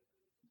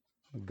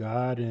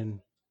God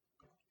in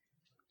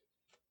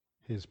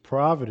His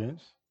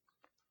providence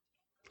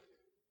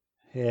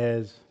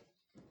has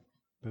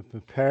been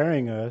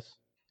preparing us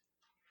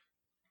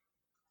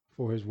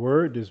for His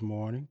Word this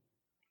morning.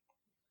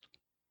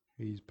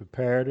 He's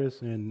prepared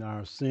us in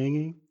our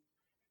singing.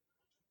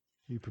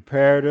 He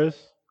prepared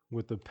us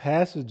with the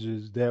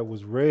passages that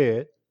was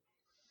read,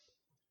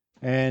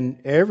 and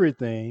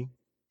everything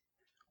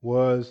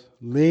was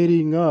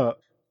leading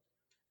up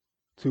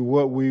to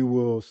what we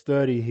will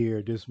study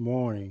here this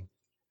morning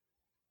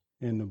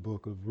in the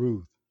book of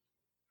Ruth.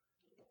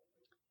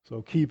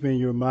 So keep in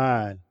your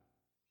mind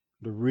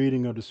the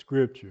reading of the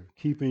scripture.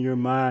 Keep in your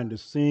mind the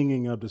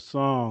singing of the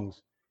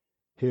songs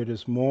here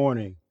this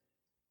morning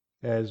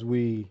as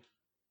we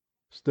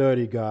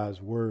study God's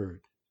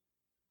word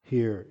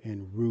here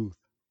in Ruth.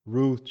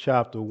 Ruth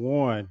chapter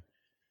 1,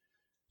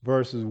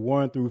 verses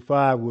 1 through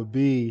 5 will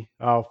be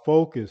our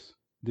focus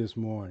this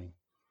morning.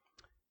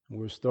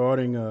 We're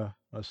starting a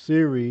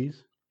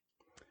series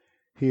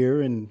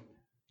here in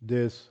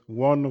this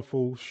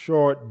wonderful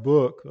short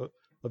book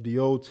of the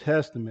Old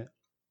Testament.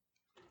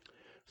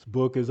 This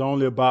book is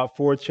only about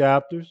 4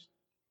 chapters.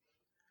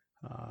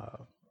 I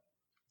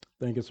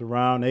think it's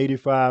around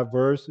 85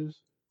 verses.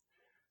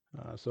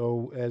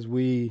 So as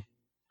we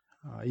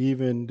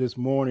even this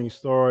morning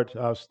start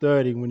our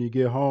study, when you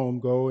get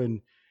home, go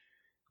and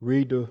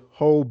read the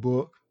whole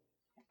book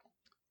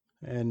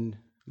and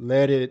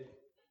let it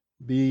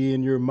be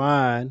in your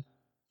mind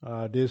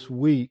this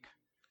week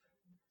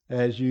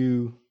as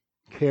you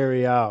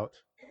carry out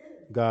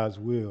God's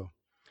will.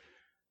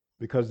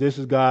 Because this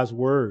is God's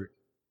word.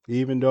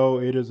 Even though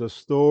it is a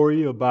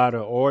story about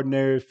an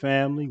ordinary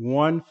family,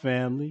 one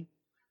family,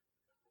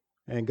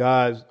 and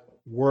God's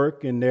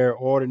work in their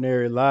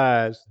ordinary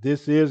lives,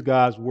 this is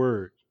God's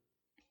word.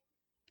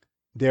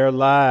 Their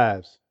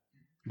lives,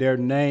 their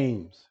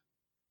names,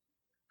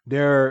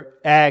 their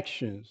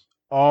actions,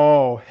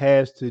 all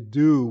has to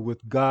do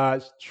with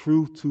God's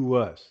truth to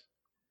us.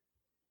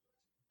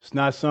 It's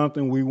not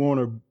something we want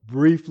to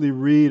briefly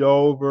read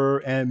over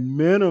and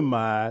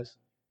minimize.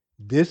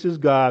 This is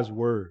God's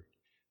word.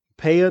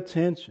 Pay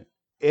attention.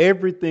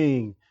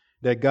 Everything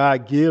that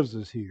God gives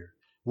us here,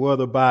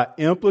 whether by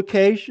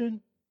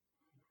implication,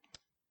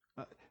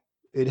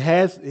 it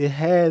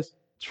has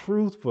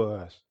truth for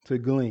us to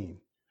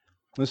glean.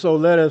 And so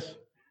let us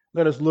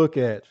look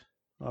at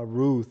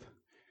Ruth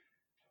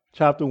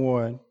chapter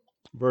 1,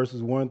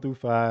 verses 1 through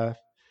 5.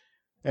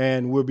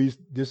 And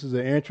this is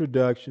an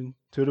introduction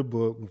to the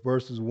book.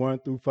 Verses 1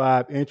 through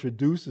 5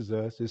 introduces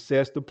us. It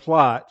sets the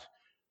plot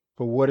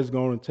for what is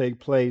going to take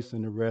place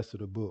in the rest of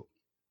the book.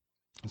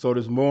 So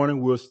this morning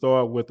we'll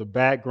start with the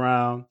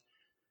background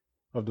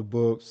of the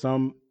book.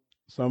 Some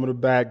of the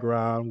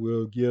background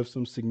will give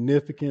some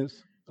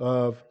significance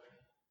of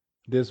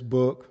this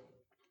book.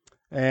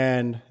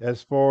 And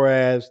as far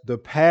as the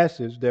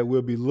passage that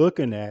we'll be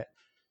looking at,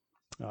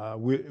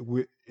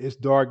 it's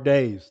dark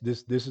days.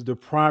 This is the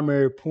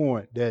primary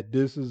point, that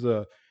this is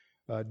a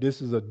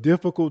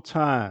difficult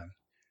time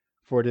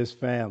for this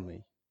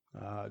family.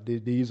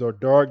 These are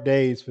dark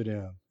days for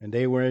them, and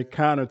they were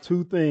encountering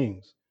two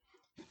things: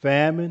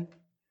 famine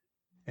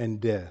and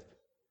death.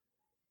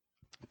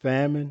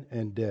 Famine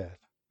and death.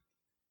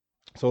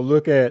 So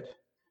look at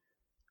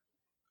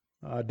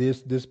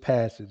this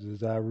passage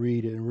as I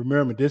read it, and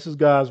remember, this is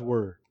God's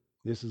word.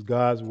 This is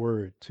God's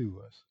word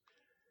to us.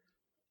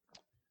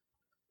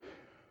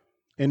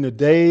 In the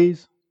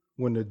days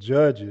when the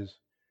judges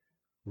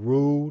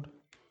ruled,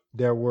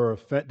 there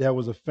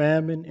was a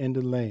famine in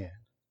the land,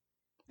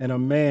 and a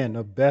man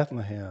of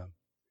Bethlehem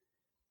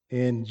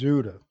in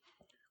Judah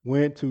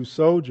went to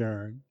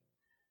sojourn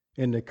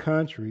in the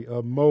country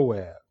of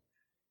Moab,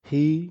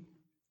 he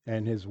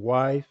and his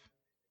wife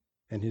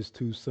and his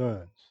two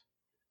sons.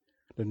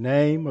 The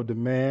name of the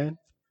man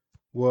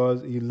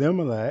was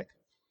Elimelech,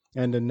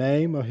 and the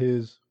name of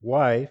his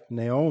wife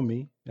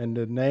Naomi, and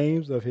the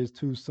names of his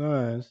two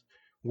sons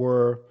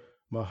were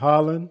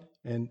Mahalan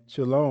and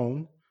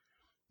Chilon.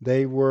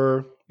 They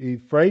were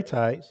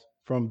Ephrathites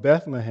from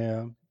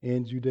Bethlehem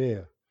in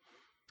Judea.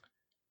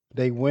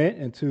 They went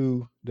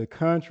into the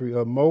country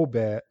of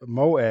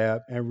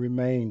Moab and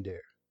remained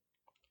there.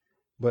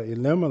 But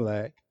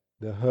Elimelech,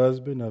 the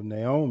husband of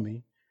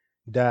Naomi,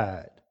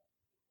 died,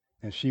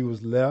 and she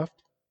was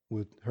left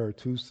with her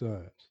two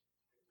sons.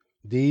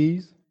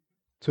 These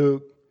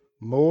took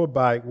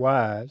Moabite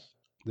wives.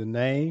 The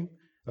name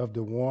of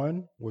the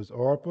one was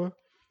Orpah,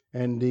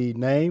 and the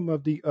name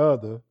of the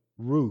other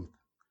Ruth.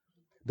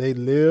 They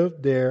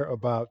lived there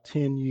about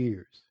 10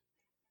 years.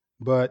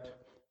 But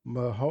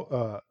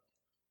Maholan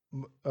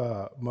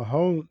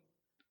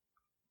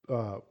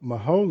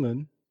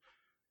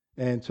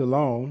and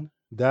Chalon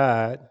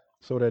died,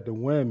 so that the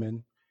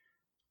woman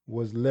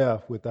was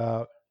left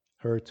without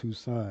her two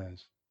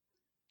sons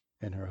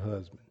and her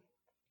husband.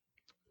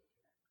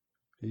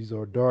 These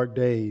are dark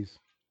days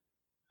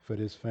for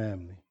this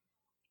family.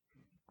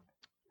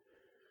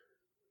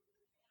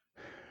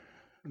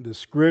 The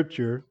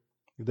scripture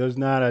does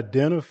not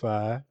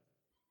identify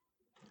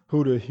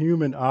who the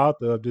human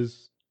author of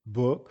this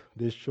book,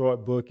 this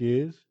short book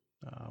is.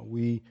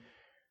 We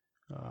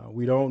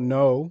don't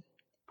know,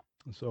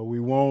 so we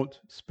won't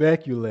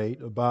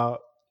speculate about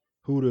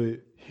who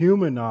the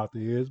human author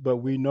is, but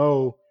we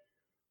know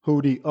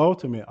who the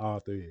ultimate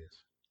author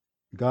is.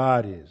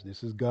 God is.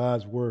 This is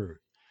God's word.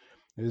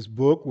 This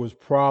book was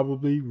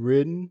probably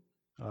written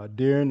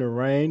during the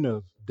reign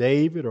of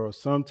David or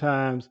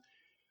sometimes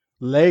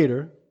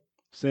later,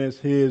 since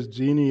his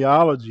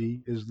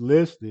genealogy is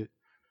listed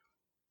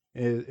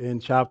in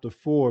chapter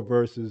 4,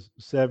 verses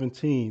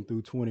 17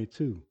 through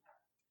 22.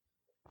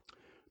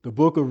 The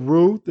book of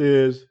Ruth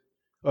is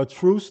a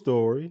true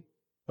story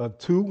of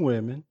two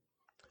women,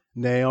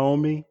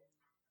 Naomi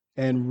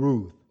and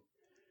Ruth.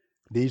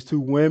 These two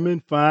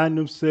women find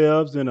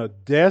themselves in a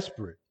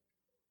desperate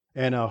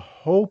and a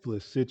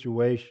hopeless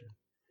situation.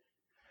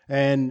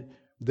 And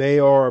they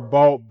are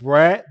brought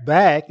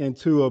back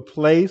into a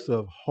place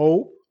of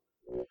hope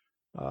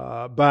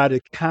by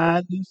the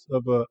kindness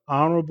of an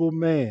honorable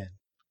man,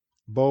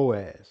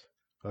 Boaz,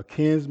 a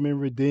kinsman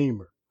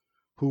redeemer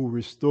who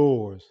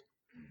restores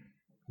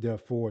their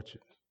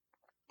fortune.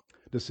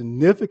 The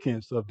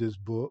significance of this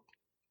book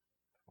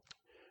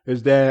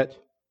is that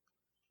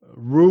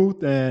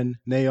Ruth and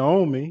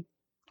Naomi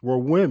were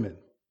women.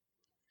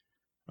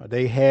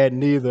 They had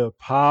neither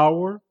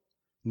power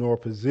nor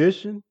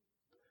position,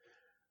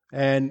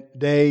 and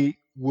they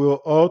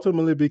will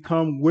ultimately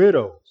become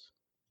widows.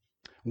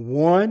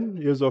 One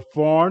is a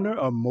foreigner,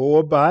 a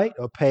Moabite,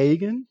 a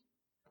pagan,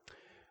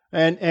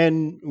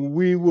 and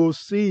we will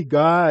see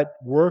God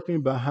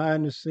working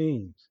behind the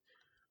scenes,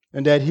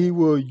 and that He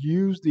will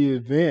use the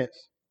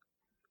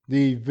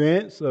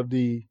events of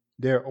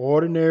their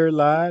ordinary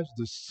lives,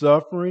 the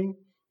suffering,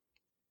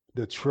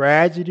 the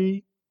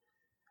tragedy.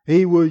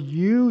 He will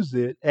use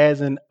it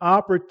as an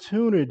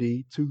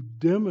opportunity to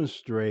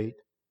demonstrate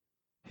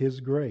His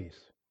grace.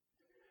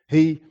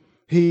 He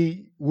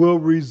will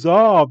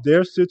resolve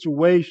their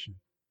situation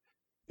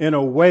in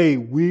a way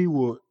we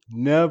will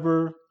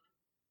never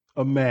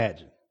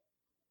imagine.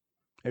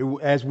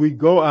 As we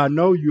go, I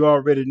know you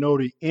already know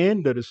the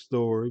end of the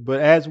story, but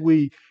as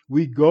we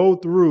go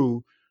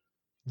through,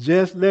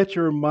 just let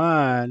your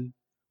mind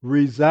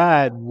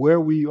reside where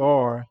we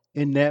are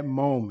in that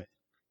moment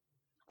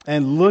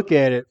and look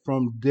at it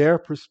from their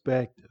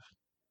perspective.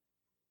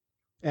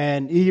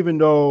 And even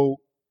though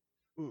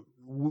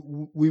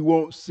we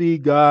won't see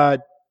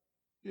God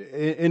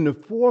in the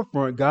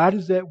forefront, God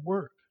is at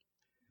work.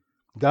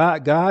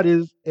 God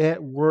is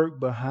at work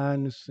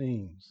behind the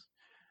scenes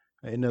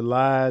in the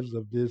lives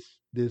of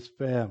this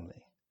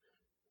family.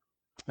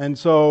 And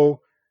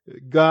so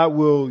God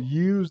will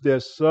use their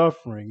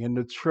suffering and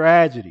the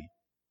tragedy.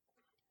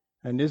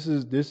 And this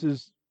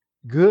is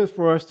good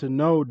for us to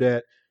know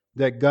that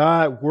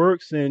God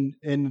works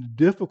in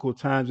difficult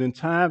times, in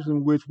times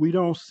in which we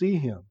don't see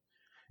him,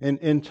 and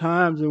in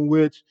times in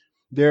which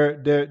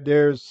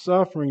there's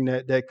suffering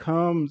that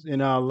comes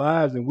in our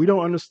lives and we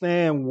don't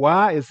understand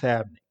why it's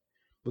happening.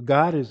 But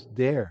God is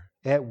there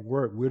at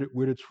work.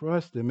 We're to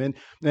trust him.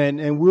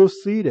 And we'll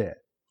see that.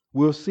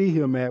 We'll see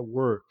him at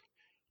work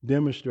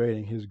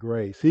demonstrating his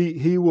grace.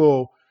 He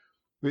will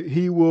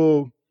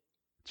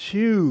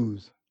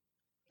choose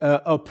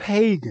a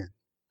pagan,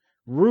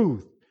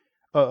 Ruth,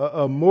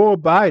 a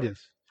Moabitess,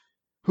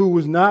 who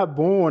was not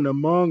born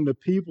among the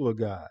people of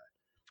God.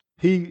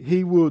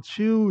 He will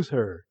choose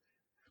her,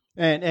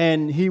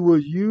 and he will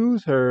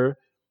use her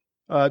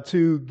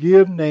to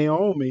give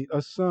Naomi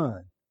a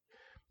son,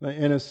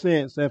 in a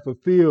sense, and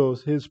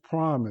fulfills his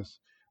promise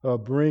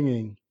of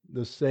bringing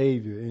the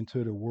Savior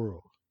into the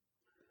world.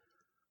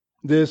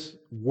 This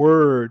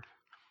word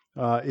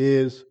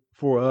is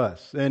for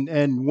us.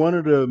 And one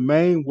of the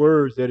main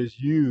words that is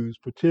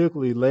used,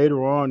 particularly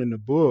later on in the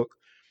book,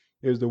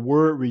 is the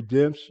word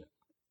redemption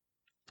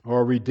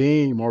or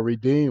redeem or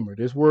redeemer.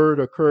 This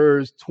word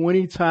occurs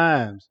 20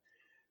 times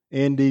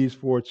in these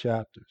 4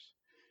 chapters.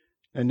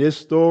 And this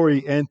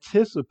story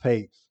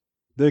anticipates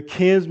the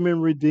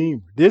kinsman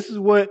redeemer. This is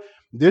what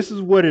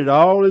it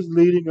all is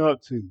leading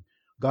up to.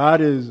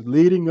 God is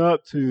leading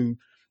up to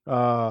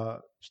uh,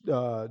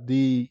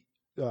 the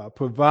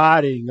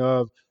providing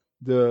of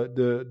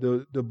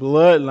the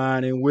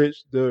bloodline in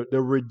which the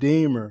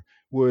redeemer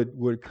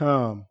would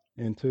come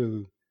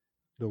into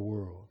the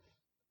world.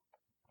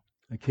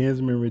 A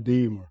kinsman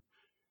redeemer.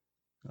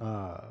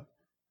 Uh,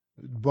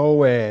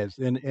 Boaz,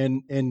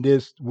 and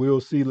this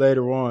we'll see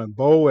later on.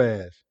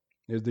 Boaz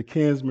is the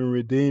kinsman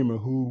redeemer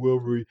who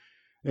will,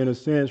 in a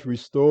sense,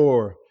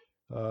 restore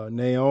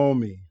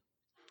Naomi,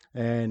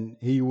 and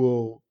he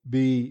will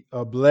be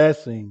a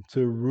blessing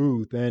to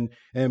Ruth. And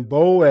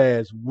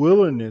Boaz's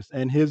willingness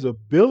and his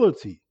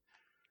ability,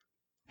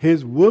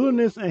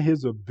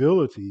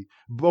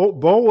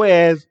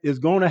 Boaz is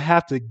going to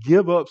have to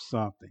give up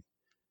something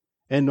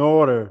in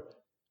order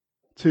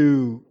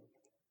to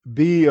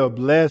be a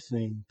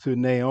blessing to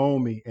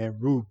Naomi and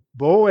Ruth.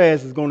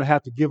 Boaz is going to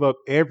have to give up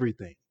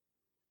everything,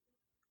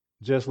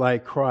 just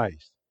like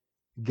Christ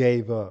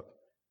gave up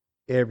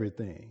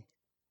everything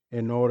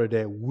in order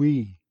that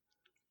we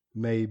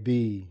may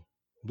be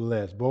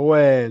blessed.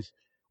 Boaz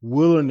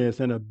willingness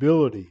and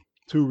ability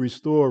to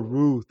restore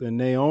Ruth and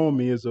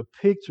Naomi is a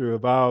picture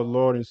of our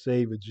Lord and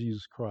Savior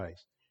Jesus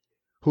Christ,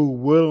 who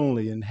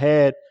willingly and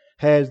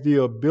has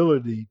the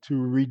ability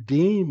to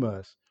redeem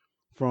us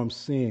from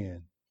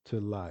sin to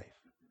life.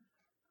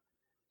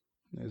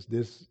 As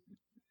this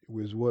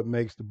is what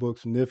makes the book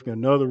significant.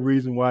 Another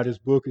reason why this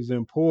book is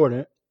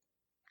important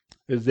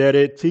is that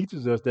it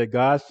teaches us that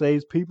God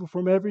saves people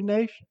from every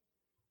nation.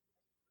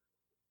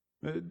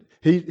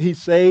 He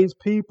saves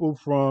people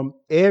from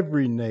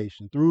every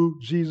nation. Through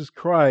Jesus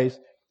Christ,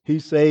 he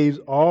saves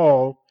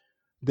all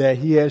that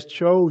he has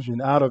chosen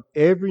out of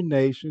every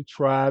nation,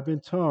 tribe,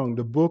 and tongue.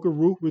 The book of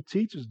Ruth will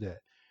teach us that.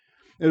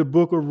 And the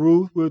book of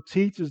Ruth will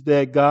teach us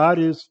that God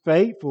is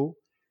faithful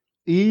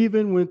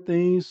even when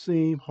things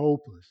seem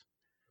hopeless,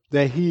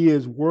 that he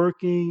is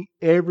working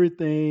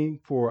everything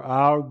for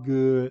our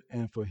good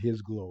and for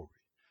his glory.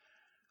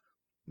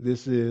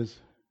 This is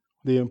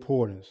the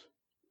importance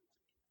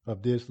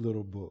of this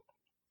little book.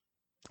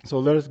 So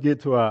let us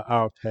get to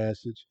our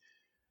passage,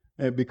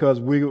 and because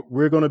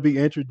we're going to be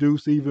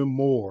introduced even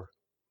more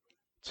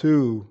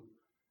to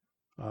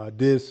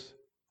this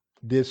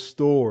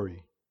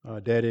story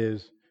that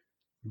is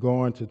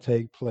going to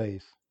take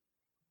place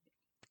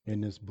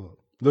in this book.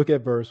 Look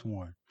at verse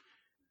 1.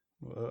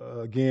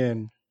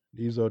 Again,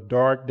 these are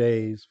dark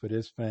days for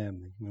this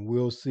family, and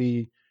we'll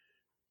see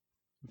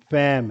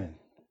famine.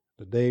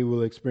 They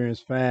will experience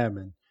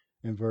famine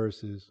in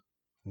verses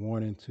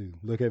 1 and 2.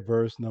 Look at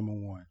verse number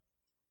 1,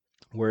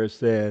 where it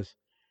says,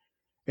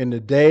 "In the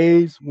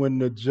days when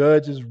the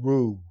judges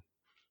ruled."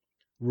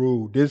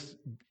 This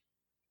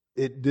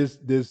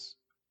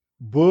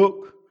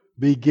book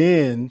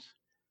begins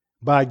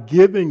by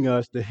giving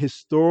us the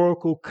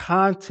historical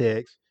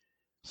context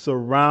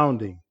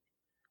surrounding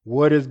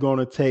what is going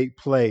to take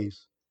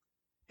place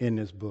in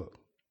this book.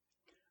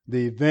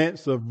 The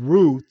events of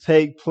Ruth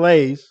take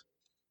place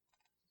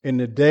in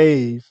the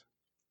days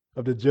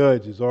of the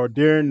judges, or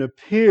during the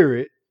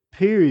period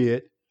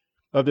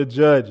of the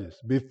judges,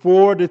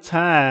 before the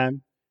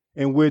time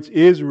in which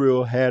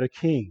Israel had a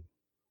king.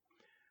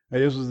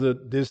 And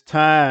this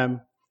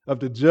time of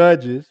the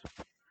judges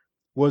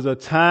was a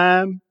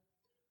time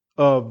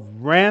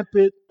of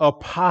rampant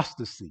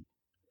apostasy,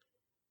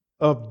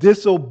 of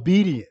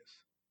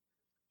disobedience,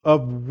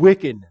 of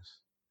wickedness.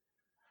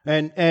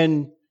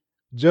 And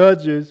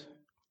Judges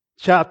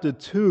chapter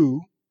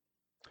 2,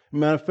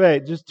 matter of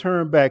fact, just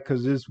turn back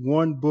because it's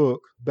one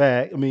book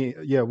back.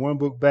 One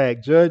book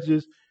back.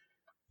 Judges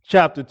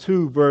chapter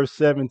 2, verse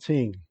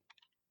 17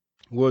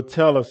 will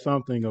tell us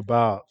something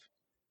about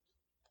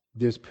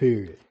this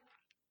period.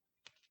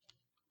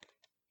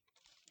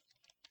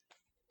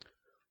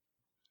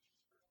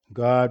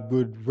 God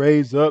would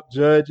raise up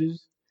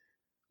judges.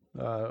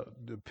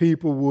 The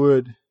people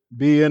would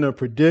be in a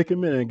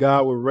predicament, and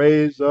God would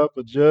raise up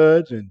a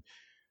judge, and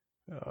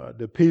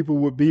the people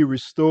would be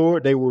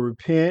restored. They would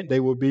repent. They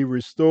would be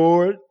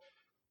restored,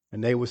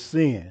 and they would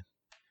sin.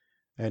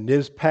 And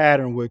this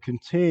pattern would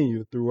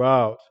continue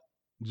throughout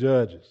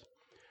Judges.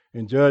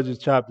 In Judges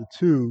chapter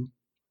 2,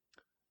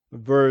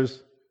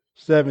 verse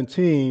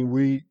 17,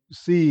 we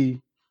see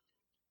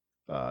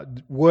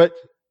what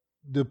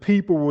the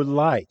people were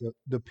like,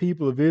 the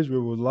people of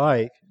Israel were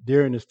like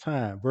during this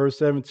time. Verse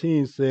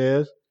 17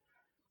 says,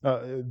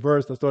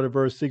 let's start at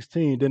verse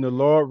 16. Then the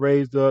Lord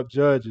raised up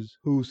judges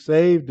who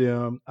saved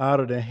them out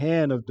of the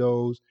hand of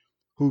those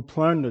who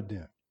plundered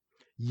them.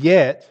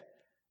 Yet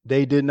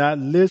they did not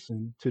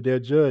listen to their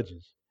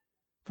judges,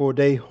 for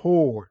they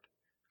whored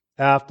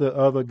after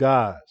other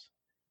gods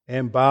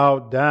and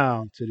bowed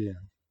down to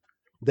them.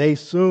 They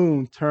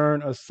soon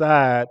turned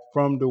aside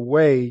from the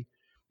way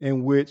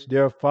in which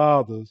their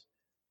fathers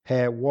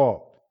had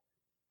walked,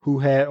 who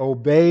had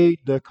obeyed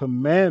the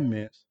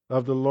commandments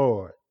of the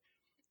Lord,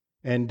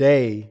 and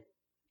they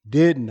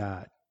did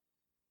not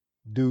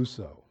do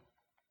so.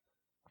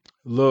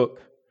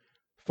 Look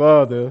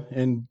further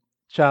in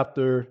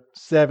chapter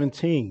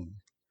 17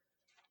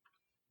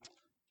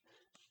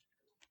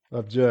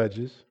 of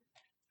Judges,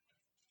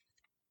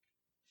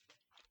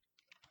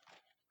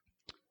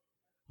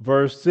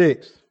 verse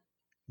 6.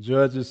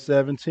 Judges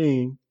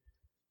 17,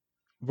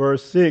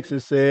 verse 6,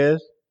 it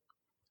says,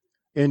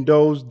 "In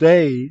those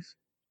days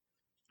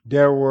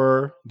there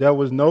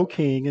was no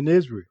king in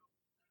Israel."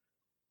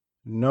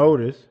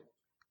 Notice,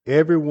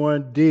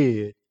 everyone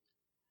did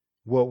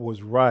what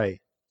was right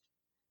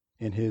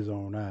in his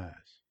own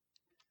eyes.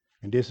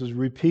 And this is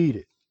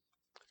repeated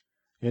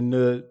in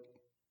the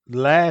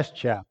last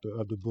chapter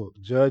of the book,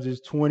 Judges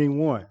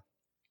 21.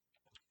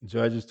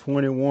 Judges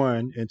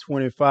 21 and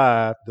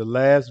 25, the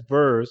last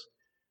verse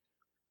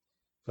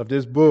of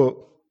this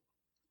book,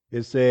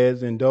 it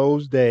says, "In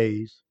those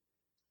days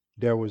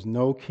there was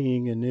no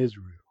king in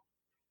Israel.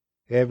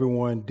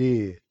 Everyone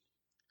did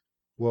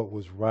what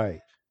was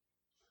right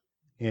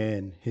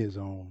in his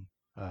own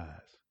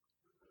eyes."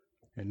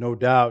 And no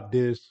doubt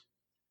this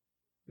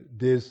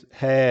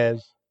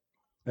has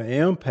an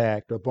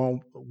impact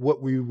upon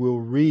what we will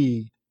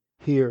read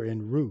here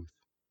in Ruth.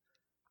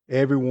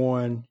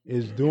 Everyone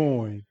is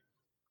doing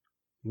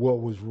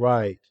what was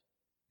right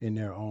in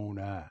their own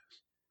eyes.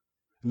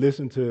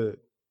 Listen to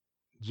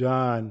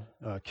John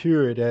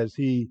Currid as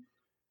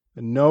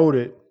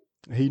noted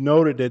he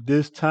noted that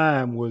this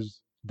time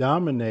was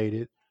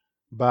dominated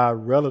by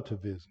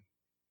relativism.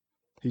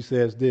 He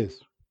says this,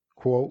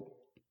 quote,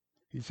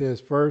 he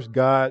says, first,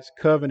 God's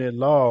covenant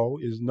law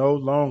is no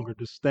longer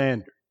the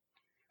standard.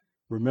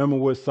 Remember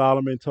what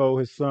Solomon told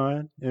his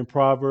son in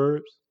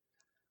Proverbs?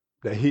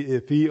 That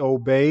if he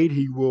obeyed,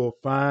 he will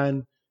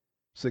find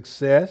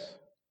success,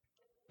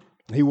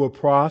 he will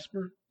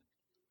prosper.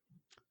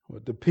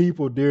 But the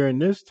people during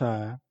this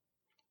time,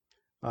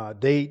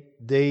 they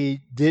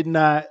did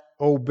not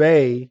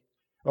obey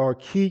or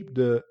keep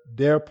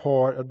their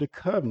part of the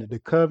covenant. The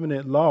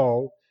covenant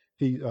law,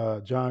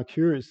 John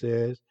Currid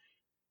says,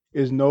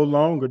 is no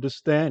longer the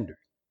standard.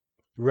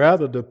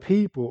 Rather, the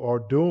people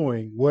are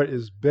doing what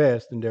is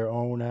best in their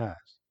own eyes.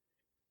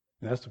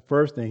 And that's the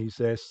first thing he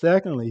says.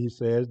 Secondly, he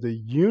says the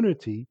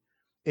unity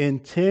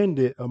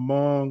intended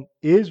among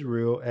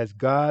Israel as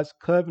God's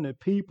covenant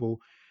people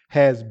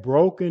has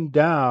broken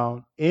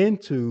down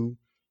into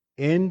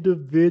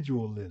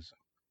individualism.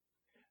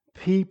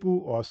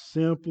 People are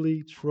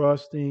simply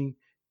trusting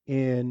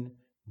in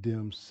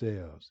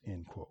themselves,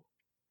 end quote.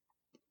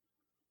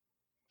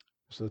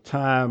 It's a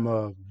time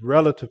of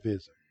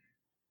relativism.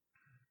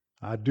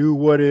 I do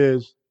what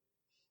is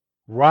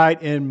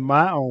right in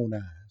my own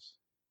eyes.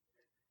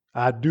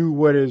 I do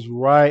what is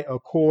right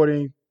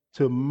according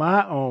to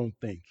my own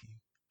thinking.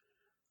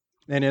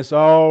 And it's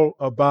all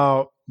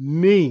about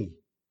me.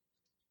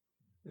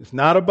 It's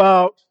not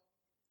about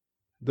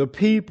the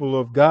people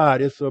of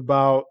God, it's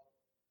about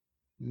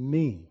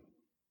me.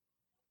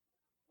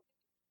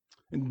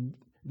 And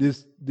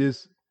the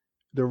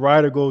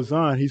writer goes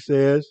on, he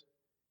says,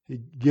 he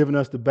giving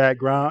us the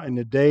background in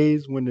the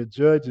days when the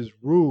judges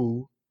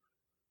ruled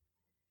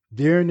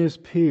during this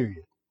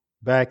period.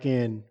 Back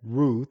in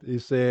Ruth,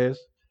 it says,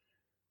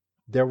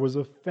 there was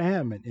a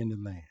famine in the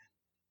land.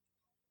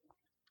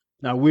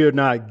 Now, we are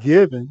not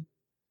given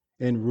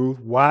in Ruth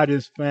why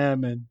this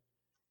famine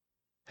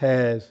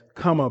has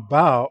come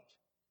about,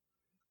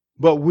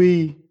 but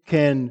we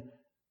can,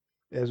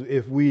 as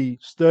if we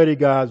study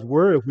God's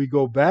word, if we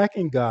go back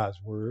in God's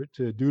word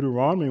to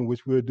Deuteronomy,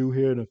 which we'll do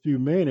here in a few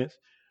minutes,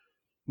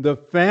 the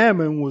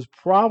famine was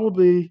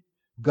probably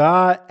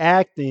God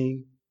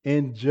acting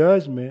in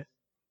judgment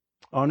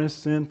on his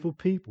sinful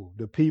people.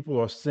 The people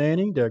are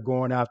sinning, they're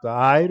going after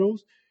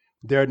idols,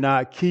 they're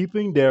not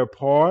keeping their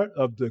part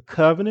of the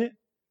covenant.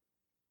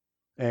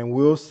 And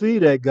we'll see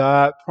that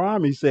God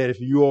promised, he said,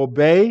 if you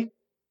obey,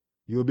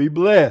 you'll be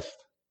blessed.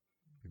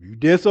 If you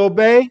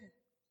disobey,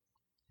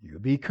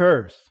 you'll be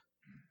cursed.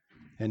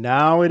 And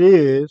now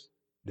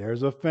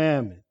there's a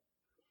famine.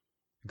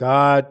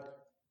 God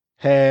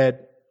had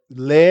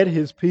led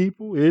his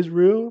people,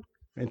 Israel,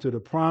 into the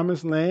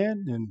promised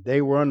land, and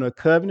they were under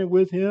covenant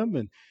with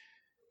him.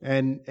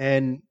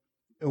 And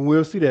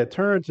we'll see that.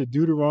 Turn to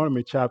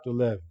Deuteronomy chapter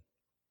 11.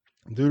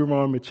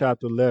 Deuteronomy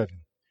chapter 11.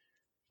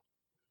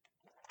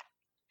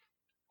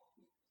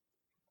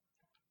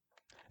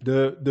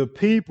 The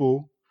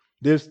people,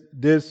 this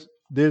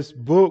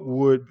book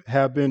would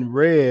have been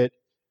read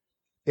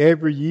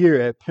every year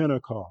at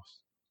Pentecost.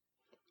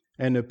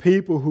 And the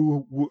people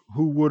who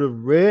would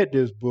have read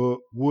this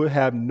book would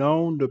have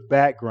known the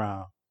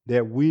background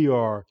that we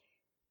are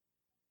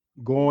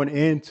going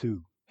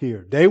into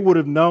here. They would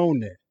have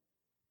known that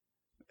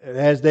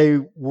as they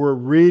were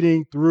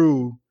reading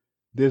through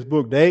this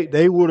book.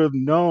 They would have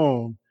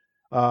known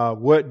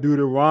what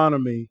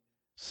Deuteronomy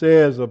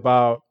says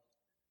about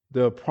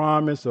the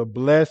promise of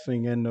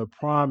blessing and the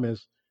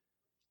promise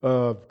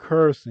of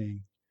cursing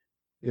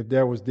if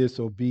there was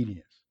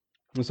disobedience.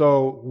 And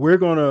so we're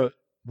gonna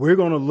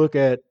look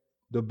at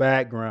the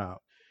background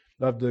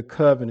of the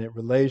covenant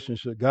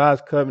relationship,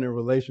 God's covenant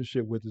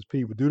relationship with his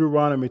people.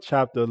 Deuteronomy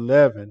chapter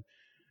 11,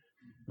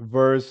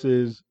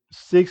 verses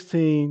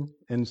 16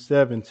 and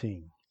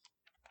 17.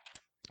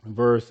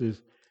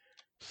 Verses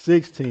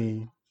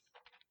 16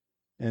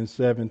 and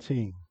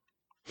 17.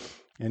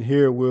 And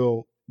here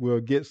we'll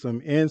get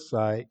some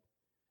insight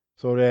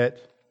so that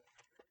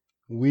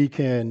we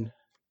can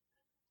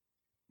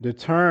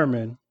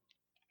determine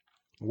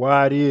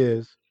why it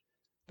is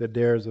that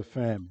there's a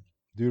famine.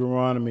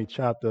 Deuteronomy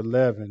chapter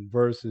 11,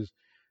 verses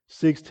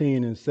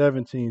 16 and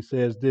 17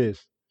 says this.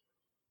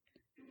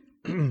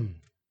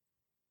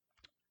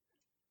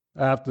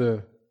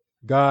 After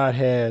God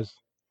has,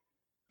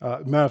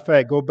 matter of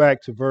fact, go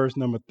back to verse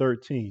number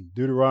 13.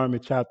 Deuteronomy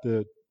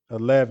chapter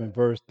 11,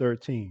 verse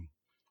 13.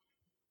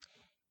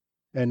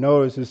 And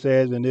notice it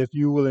says, and if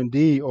you will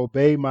indeed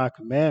obey my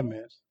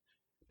commandments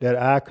that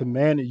I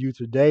commanded you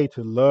today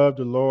to love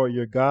the Lord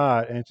your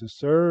God and to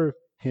serve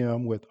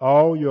him with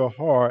all your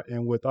heart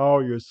and with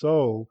all your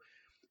soul,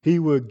 he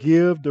will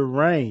give the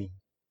rain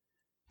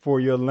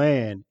for your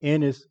land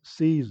in its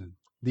season,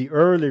 the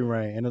early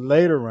rain and the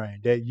later rain,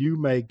 that you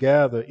may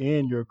gather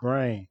in your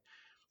grain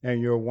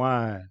and your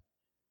wine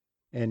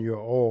and your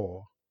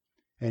oil.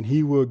 And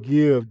he will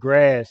give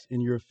grass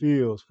in your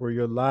fields for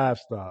your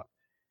livestock.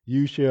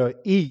 You shall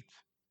eat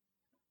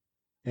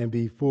and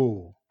be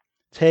full.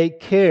 Take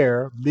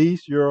care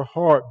lest your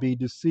heart be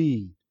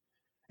deceived,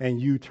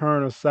 and you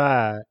turn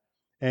aside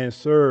and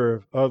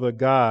serve other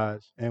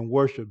gods and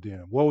worship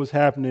them. What was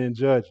happening in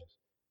Judges?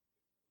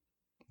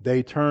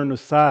 They turned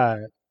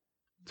aside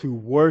to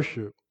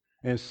worship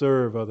and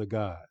serve other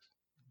gods.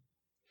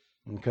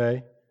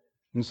 Okay?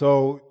 And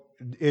so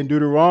in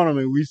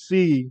Deuteronomy, we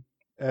see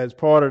as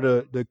part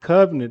of the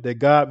covenant that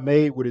God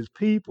made with his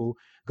people,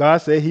 God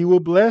said he will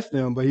bless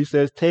them, but he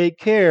says, take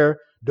care,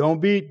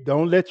 don't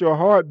let your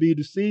heart be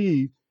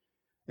deceived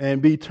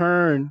and be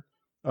turned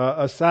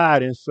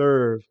aside and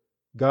serve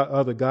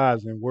other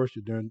gods and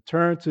worship them.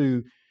 Turn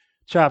to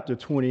chapter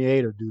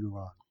 28 of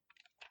Deuteronomy.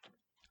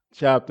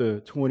 Chapter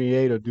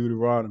 28 of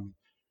Deuteronomy.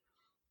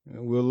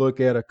 And we'll look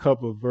at a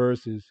couple of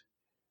verses,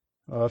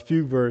 a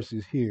few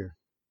verses here.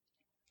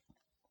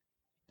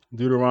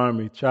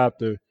 Deuteronomy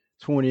chapter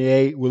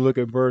 28. We'll look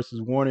at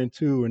verses 1 and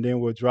 2, and then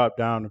we'll drop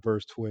down to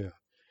verse 12.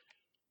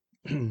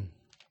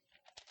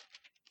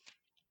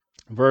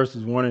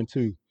 Verses 1 and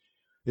 2.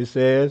 It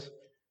says,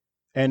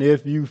 and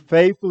if you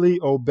faithfully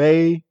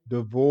obey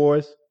the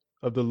voice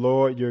of the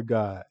Lord your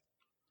God.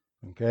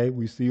 Okay,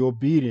 we see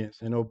obedience,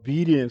 and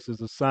obedience is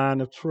a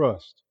sign of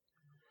trust.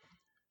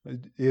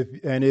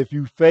 If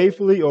you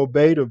faithfully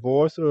obey the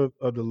voice of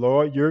the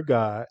Lord your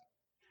God,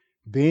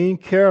 being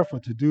careful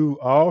to do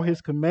all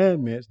his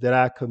commandments that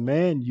I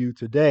command you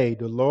today,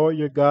 the Lord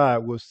your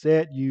God will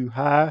set you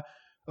high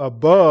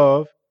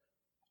above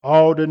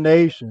all the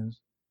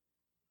nations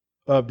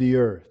of the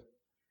earth.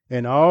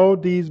 And all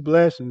these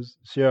blessings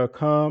shall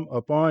come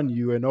upon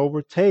you and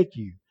overtake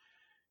you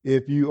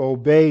if you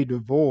obey the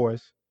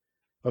voice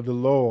of the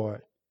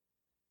Lord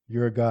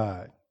your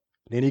God.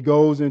 Then he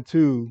goes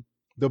into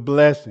the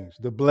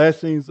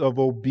blessings of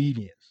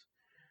obedience.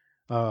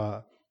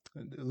 Uh,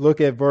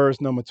 Look at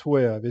verse number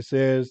 12. It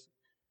says,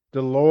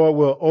 the Lord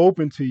will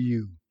open to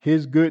you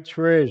his good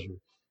treasure,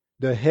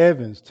 the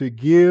heavens, to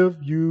give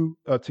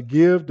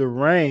the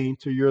rain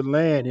to your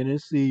land in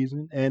its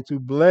season, and to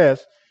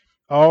bless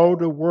all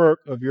the work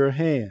of your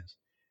hands.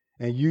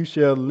 And you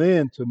shall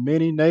lend to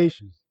many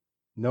nations.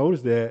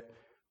 Notice that,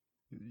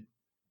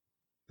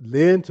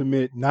 lend to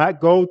many, not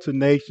go to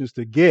nations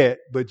to get,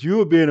 but you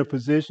will be in a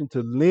position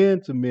to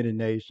lend to many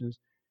nations,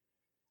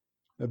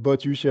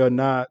 but you shall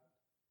not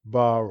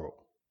borrow.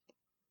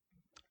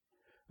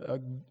 Uh,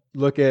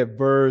 Look at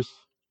verse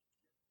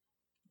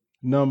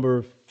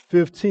number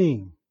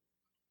 15.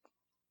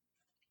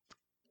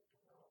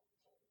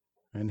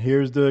 And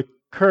here's the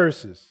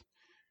curses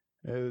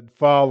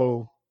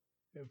follow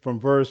from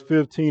verse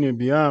 15 and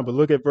beyond. But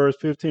look at verse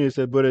 15. It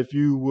said, but if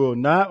you will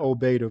not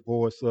obey the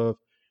voice of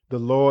the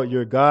Lord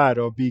your God,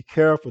 or be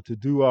careful to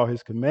do all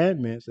his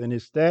commandments and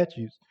his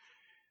statutes,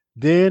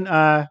 then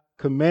I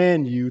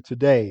command you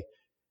today,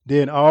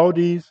 then all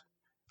these,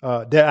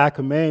 that I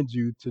command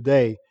you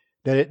today,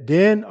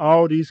 then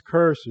all these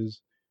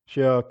curses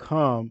shall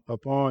come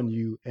upon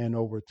you and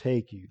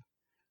overtake you.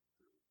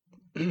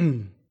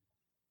 In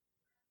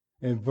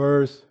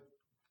verse,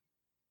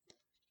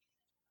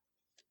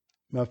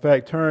 matter of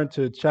fact, turn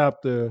to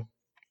chapter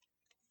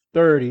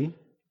 30.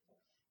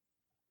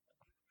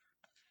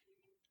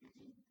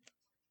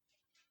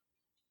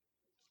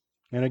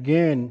 And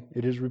again,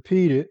 it is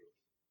repeated,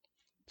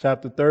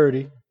 chapter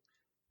 30,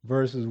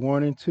 verses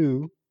 1 and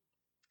 2.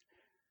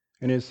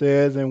 And it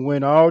says, and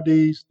when all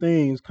these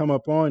things come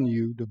upon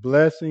you, the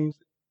blessing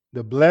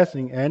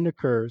and the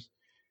curse,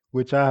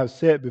 which I have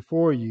set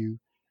before you,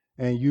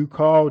 and you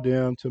call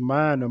them to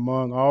mind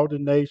among all the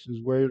nations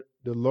where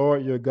the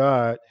Lord your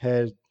God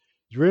has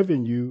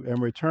driven you,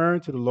 and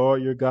return to the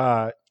Lord your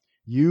God,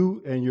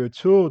 you and your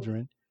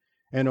children,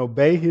 and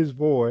obey his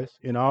voice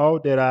in all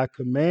that I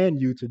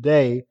command you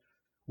today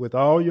with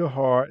all your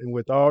heart and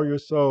with all your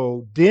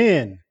soul,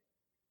 then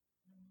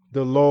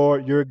the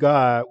Lord your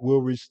God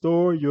will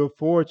restore your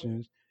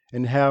fortunes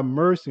and have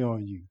mercy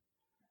on you.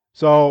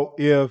 So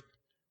if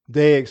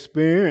they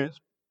experience,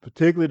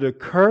 particularly the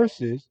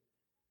curses,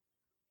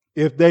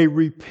 if they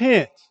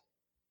repent,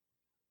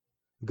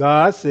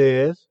 God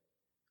says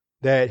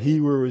that he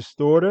will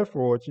restore their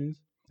fortunes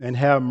and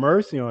have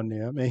mercy on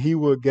them, and he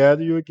will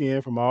gather you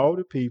again from all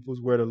the peoples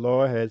where the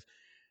Lord has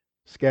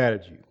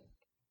scattered you.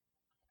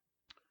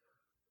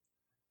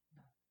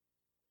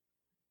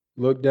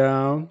 Look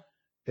down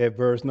at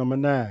verse number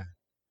 9.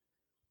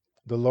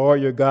 The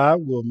Lord your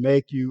God will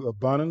make you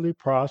abundantly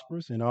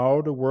prosperous in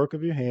all the work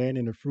of your hand,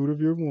 in the fruit of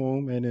your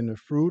womb, and in the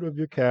fruit of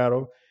your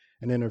cattle,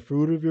 and in the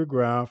fruit of your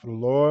ground. For the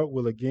Lord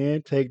will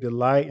again take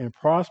delight in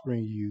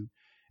prospering you,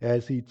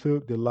 as he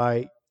took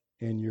delight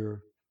in your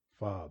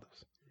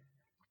fathers.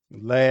 The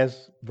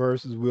last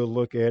verses we'll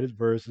look at is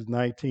verses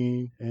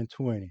 19 and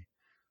 20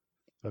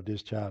 of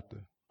this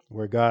chapter,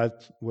 where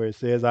it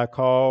says, I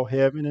call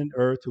heaven and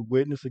earth to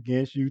witness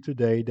against you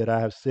today that I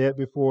have set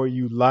before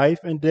you life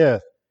and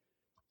death,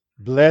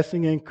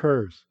 blessing and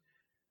curse.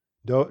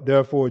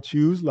 Therefore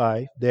choose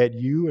life, that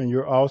you and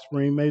your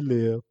offspring may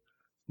live,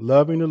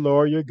 loving the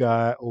Lord your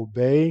God,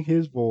 obeying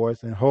his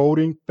voice, and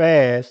holding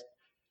fast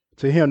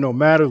to him no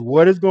matter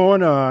what is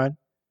going on.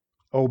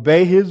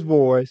 Obey his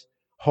voice,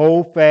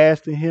 Hold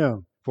fast to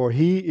him, for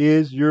he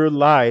is your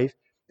life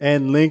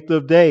and length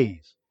of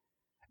days,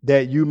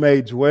 that you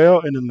may dwell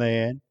in the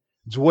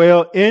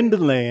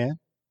land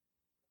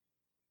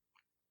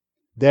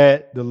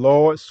that the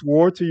Lord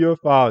swore to your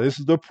father. This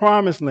is the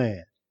promised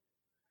land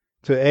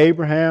to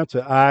Abraham,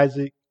 to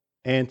Isaac,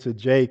 and to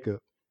Jacob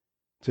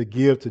to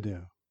give to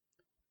them.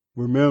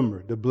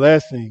 Remember, the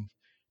blessings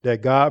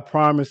that God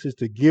promises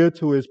to give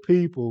to his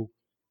people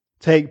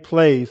take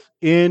place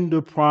in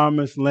the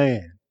promised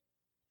land,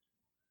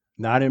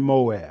 not in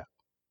Moab.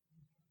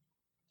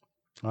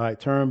 All right,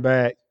 turn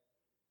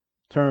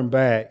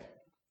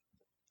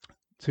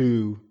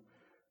to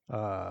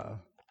uh,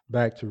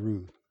 back to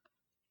Ruth.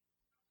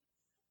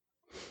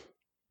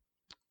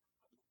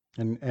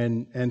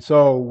 And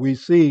so we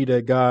see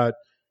that God,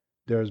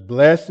 there's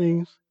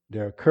blessings,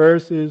 there are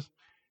curses.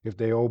 If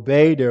they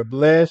obey, they're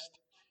blessed.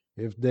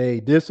 If they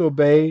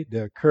disobey,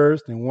 they're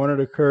cursed. And one of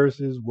the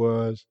curses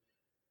was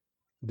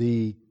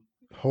the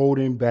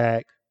holding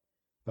back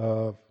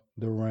of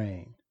the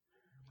rain.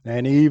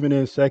 And even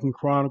in Second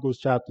Chronicles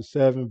chapter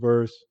 7,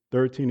 verse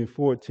 13 and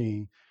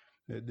 14,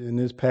 in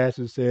this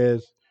passage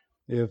says,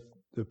 if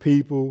the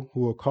people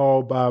who are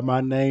called by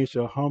my name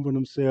shall humble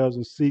themselves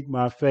and seek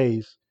my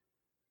face,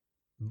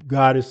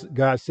 God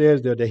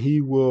says there that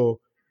he will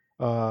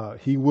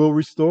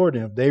restore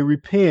them. If they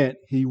repent,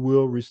 he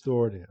will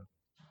restore them.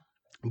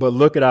 But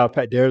look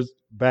at there's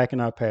back in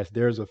our past,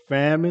 there was a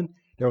famine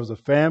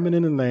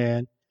in the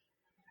land,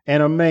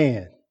 and a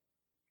man.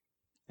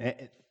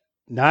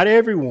 Not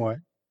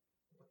everyone.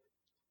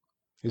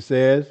 It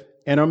says,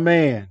 and a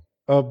man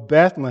of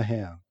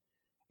Bethlehem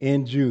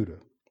in Judah.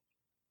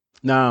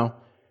 Now,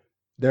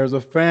 there's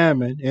a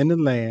famine in the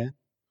land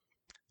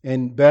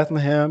in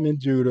Bethlehem in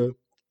Judah,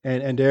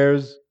 and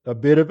there's a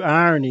bit of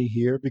irony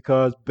here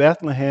because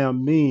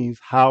Bethlehem means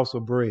house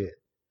of bread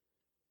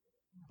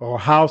or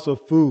house of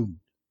food.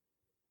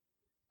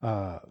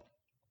 Uh,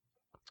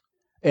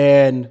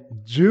 and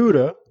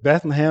Judah,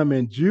 Bethlehem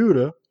in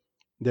Judah,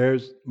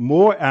 there's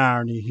more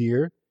irony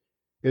here,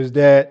 is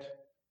that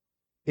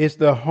it's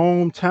the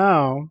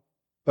hometown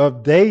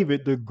of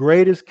David, the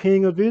greatest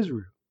king of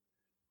Israel.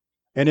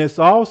 And it's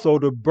also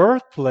the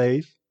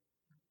birthplace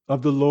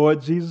of the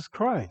Lord Jesus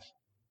Christ.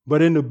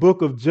 But in the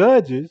book of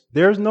Judges,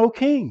 there's no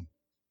king.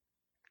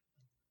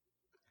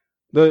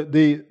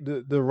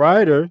 The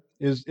writer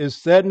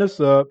is setting us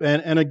up,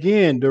 and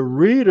again, the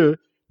reader,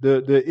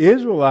 the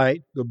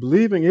Israelite, the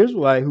believing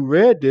Israelite who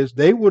read this,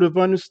 they would have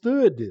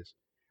understood this.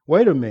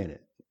 Wait a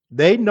minute.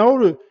 They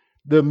know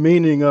the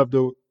meaning of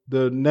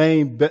the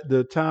name,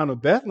 the town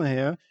of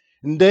Bethlehem,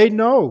 and they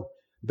know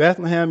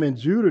Bethlehem and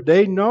Judah,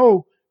 they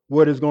know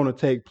what is going to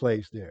take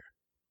place there.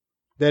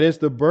 That it's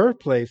the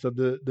birthplace of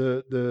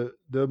the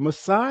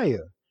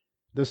Messiah,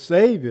 the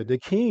Savior, the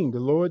King, the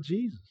Lord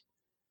Jesus.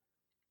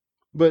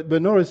 But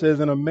notice it says,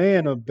 and a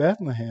man of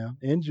Bethlehem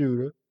in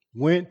Judah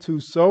went to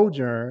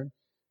sojourn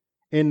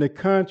in the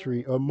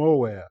country of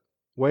Moab.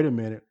 Wait a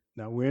minute.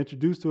 Now we're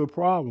introduced to a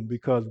problem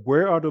because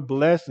where are the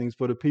blessings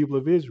for the people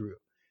of Israel?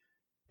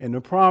 In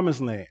the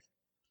promised land.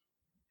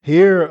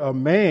 Here a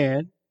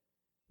man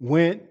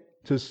went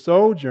to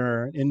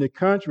sojourn in the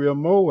country of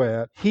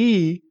Moab,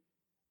 he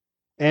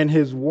and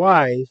his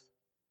wife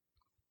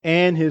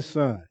and his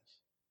sons.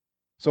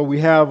 So we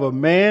have a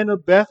man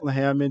of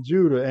Bethlehem in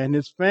Judah and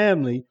his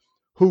family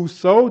who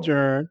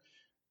sojourned.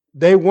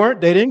 They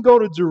didn't go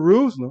to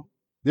Jerusalem.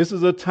 This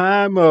is a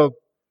time of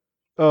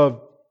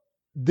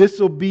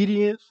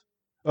disobedience,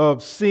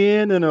 of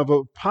sin, and of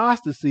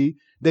apostasy.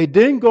 They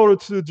didn't go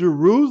to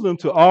Jerusalem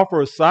to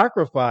offer a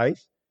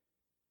sacrifice.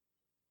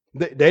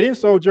 They didn't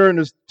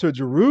sojourn to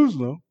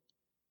Jerusalem.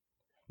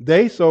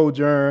 They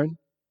sojourned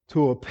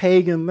to a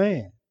pagan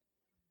land.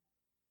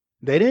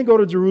 They didn't go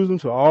to Jerusalem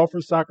to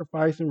offer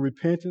sacrifice and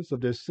repentance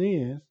of their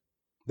sins.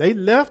 They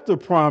left the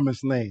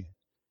promised land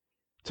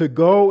to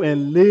go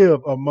and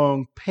live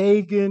among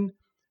pagan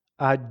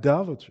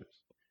idolaters,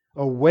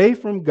 away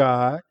from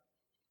God,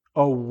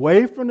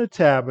 away from the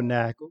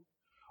tabernacle,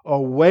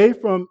 away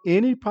from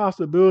any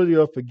possibility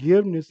of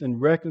forgiveness and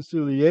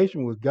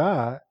reconciliation with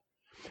God.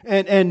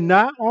 And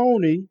not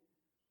only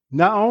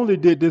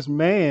did this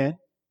man,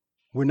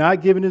 we're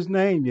not given his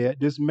name yet,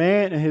 this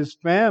man and his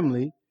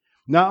family,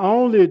 not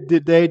only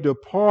did they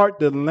depart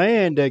the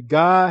land that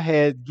God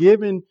had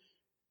given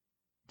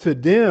to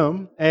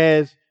them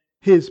as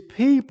his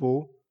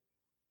people,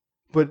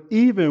 but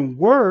even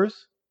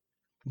worse,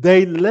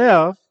 they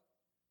left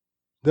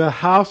the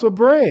house of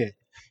bread.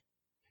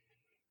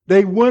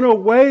 They went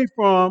away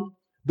from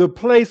the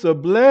place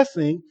of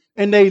blessing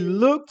and they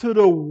looked to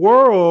the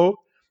world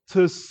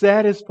to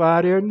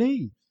satisfy their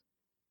needs.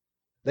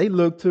 They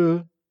looked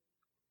to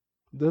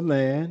the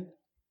land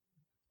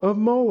of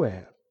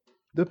Moab,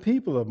 the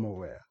people of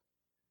Moab.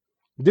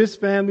 This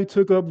family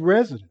took up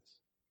residence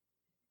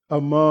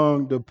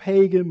among the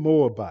pagan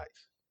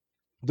Moabites,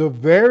 the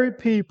very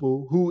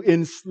people who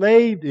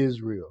enslaved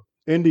Israel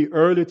in the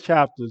early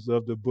chapters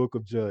of the book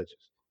of Judges.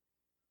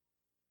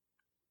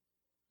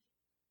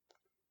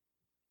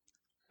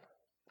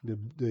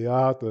 The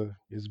author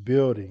is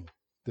building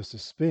the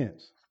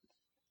suspense.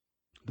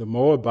 The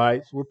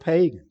Moabites were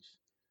pagans.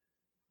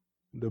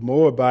 The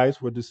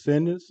Moabites were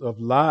descendants of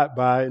Lot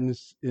by an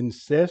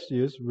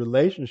incestuous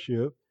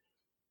relationship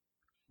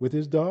with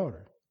his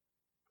daughter.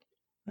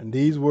 And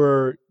these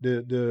were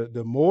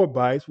the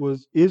Moabites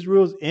was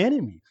Israel's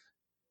enemies.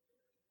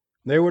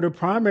 They were the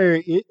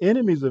primary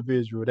enemies of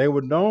Israel. They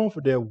were known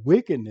for their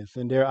wickedness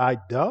and their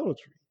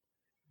idolatry.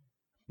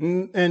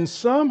 And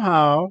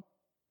somehow,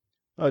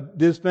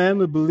 this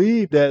family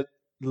believed that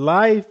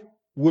life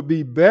would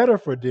be better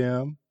for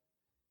them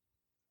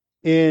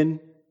in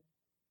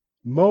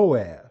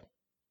Moab,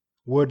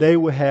 where they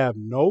would have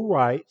no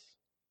rights,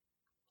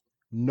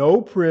 no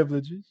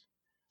privileges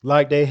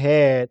like they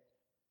had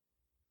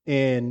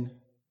in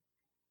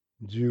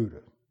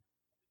Judah.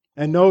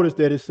 And notice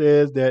that it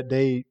says that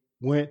they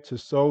went to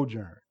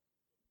sojourn.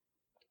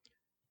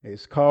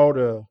 It's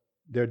called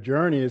their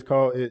journey is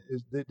called.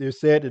 They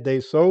said that they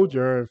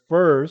sojourned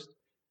first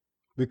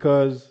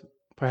because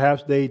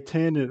perhaps they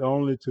tended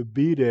only to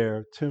be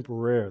there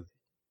temporarily.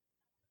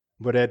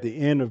 But at the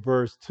end of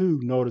verse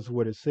 2, notice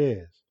what it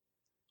says.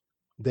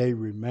 They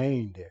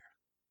remained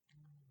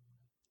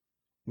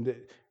there.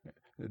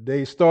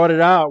 They started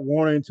out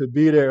wanting to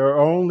be there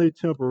only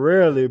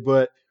temporarily,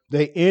 but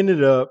they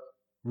ended up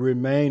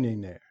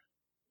remaining there.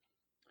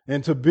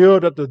 And to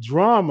build up the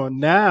drama,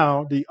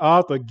 now the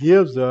author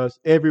gives us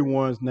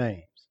everyone's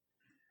names.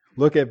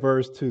 Look at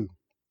verse 2.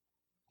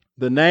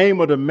 The name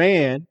of the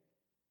man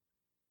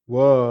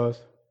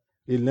was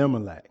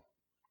Elimelech.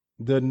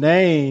 The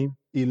name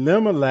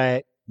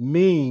Elimelech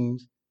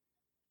means,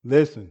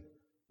 listen,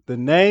 the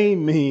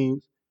name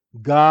means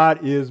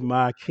God is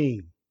my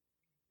king.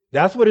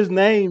 That's what his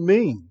name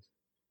means.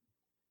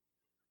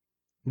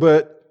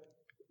 But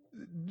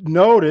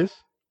notice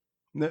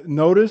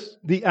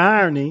the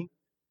irony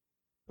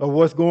of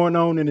what's going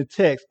on in the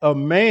text. A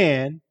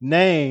man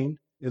named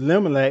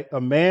Elimelech, a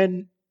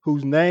man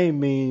whose name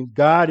means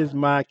God is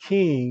my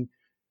king,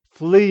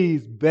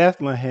 flees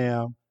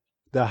Bethlehem,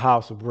 the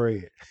house of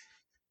bread.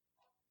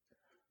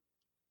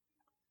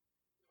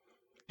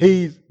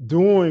 He's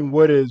doing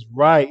what is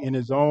right in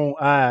his own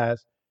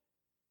eyes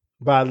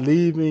by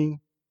leaving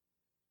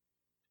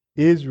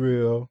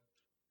Israel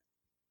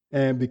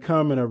and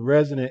becoming a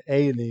resident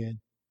alien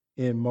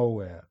in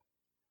Moab.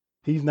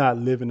 He's not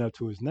living up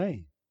to his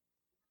name.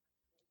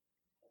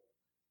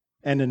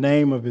 And the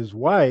name of his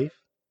wife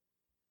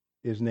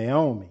is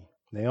Naomi.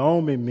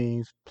 Naomi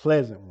means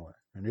pleasant one.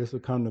 And this will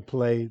come to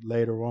play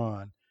later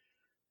on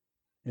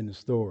in the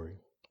story.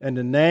 And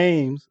the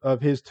names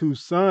of his two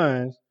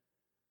sons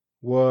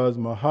was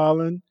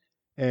Mahalan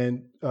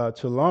and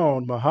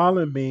Chalon.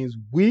 Mahalan means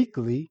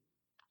weakly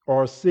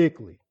or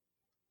sickly.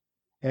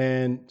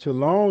 And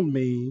Chalon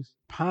means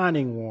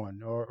pining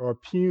one or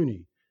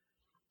puny.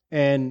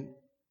 And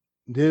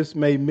this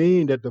may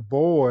mean that the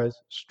boys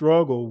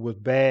struggle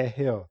with bad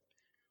health.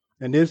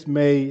 And this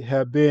may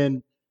have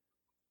been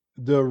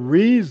the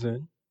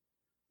reason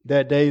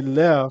that they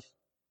left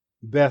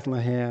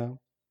Bethlehem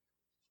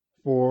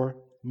for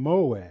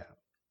Moab.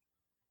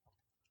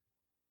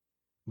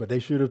 But they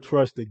should have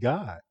trusted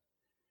God.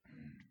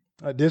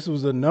 This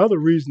was another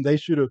reason they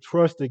should have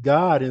trusted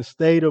God and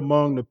stayed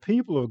among the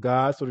people of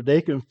God so that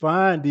they can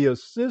find the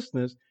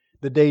assistance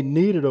that they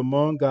needed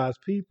among God's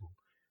people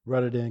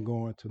rather than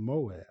going to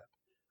Moab.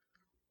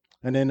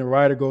 And then the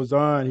writer goes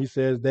on, he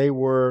says they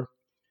were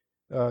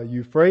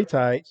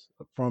Euphratites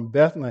from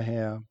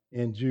Bethlehem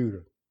in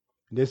Judah.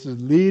 This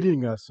is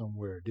leading us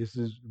somewhere. This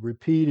is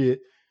repeated.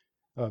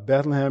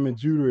 Bethlehem and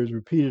Judah is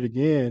repeated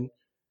again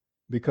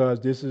because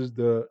this is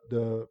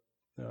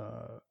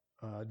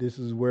this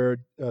is where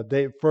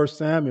First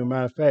Samuel,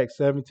 matter of fact,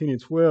 17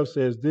 and 12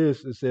 says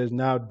this. It says,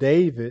 now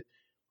David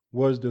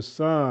was the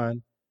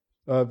son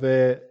of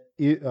a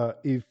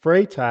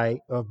Ephratite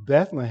of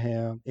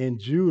Bethlehem in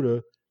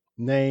Judah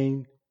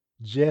named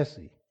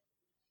Jesse,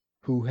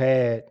 who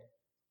had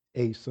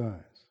 8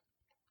 sons.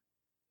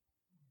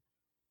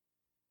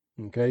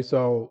 Okay,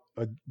 so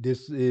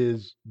this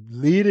is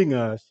leading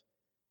us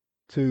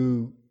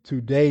to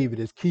David.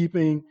 It's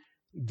keeping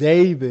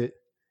David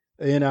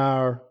in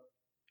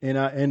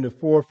the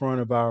forefront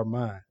of our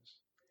minds.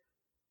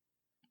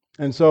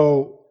 And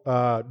so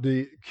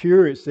the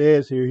curate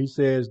says here, he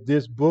says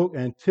this book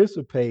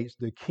anticipates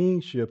the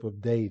kingship of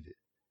David.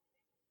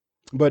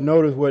 But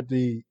notice what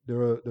the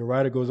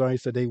writer goes on. He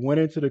said they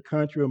went into the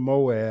country of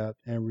Moab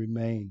and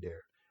remained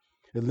there.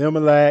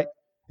 Elimelech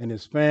and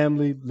his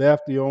family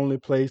left the only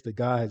place that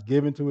God has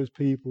given to his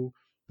people,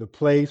 the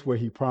place where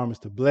he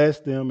promised to bless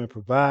them and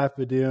provide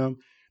for them.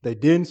 They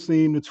didn't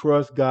seem to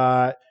trust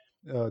God,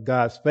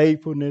 God's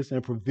faithfulness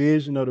and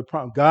provision of the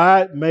promise.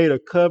 God made a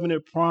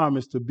covenant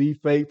promise to be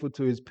faithful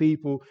to his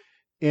people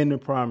in the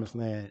promised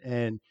land.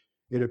 And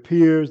it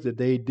appears that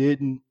they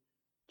didn't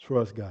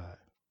trust God.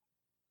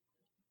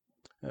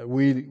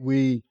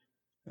 We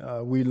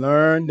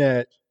learned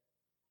that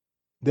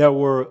there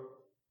were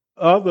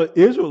other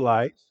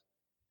Israelites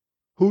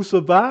who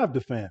survived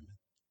the famine.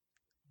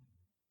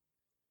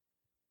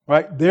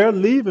 Right? They're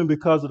leaving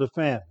because of the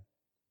famine.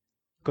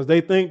 because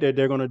they think that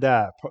they're going to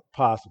die,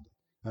 possibly.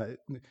 Uh,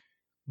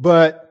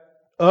 but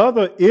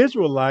other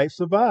Israelites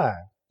survived.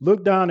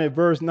 Look down at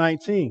verse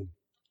 19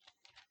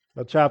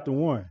 of chapter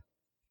 1.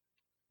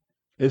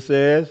 It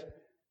says,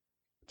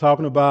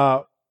 talking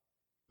about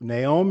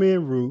Naomi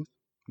and Ruth.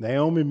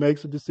 Naomi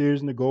makes a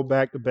decision to go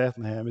back to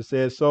Bethlehem. It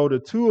says, so the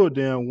two of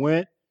them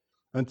went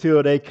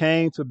until they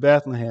came to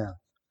Bethlehem.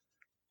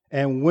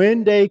 And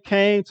when they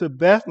came to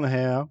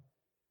Bethlehem,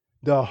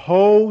 the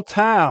whole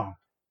town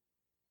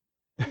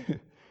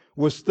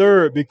was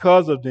stirred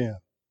because of them.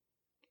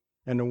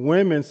 And the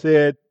women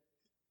said,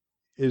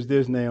 is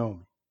this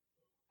Naomi?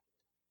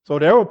 So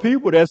there were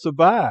people that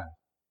survived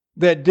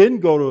that didn't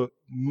go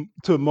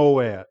to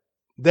Moab.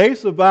 They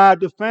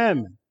survived the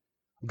famine.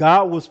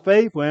 God was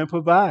faithful and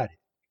provided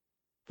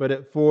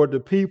for the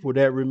people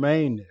that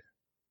remained there.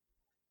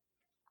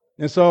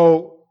 And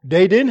so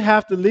they didn't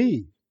have to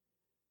leave.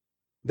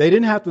 They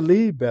didn't have to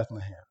leave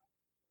Bethlehem.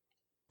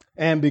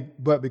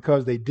 But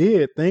because they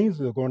did,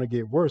 things are going to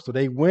get worse. So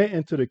they went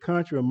into the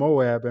country of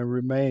Moab and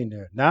remained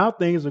there. Now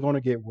things are going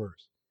to get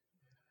worse.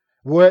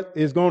 What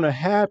is going to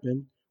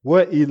happen,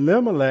 what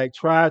Elimelech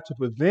tried to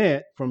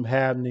prevent from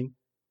happening,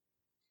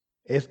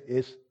 it's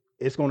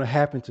going to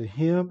happen to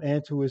him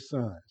and to his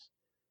sons.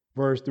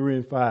 Verse 3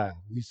 and 5,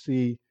 we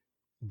see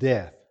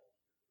death.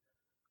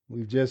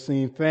 We've just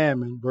seen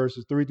famine.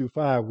 Verses 3 through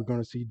 5, we're going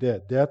to see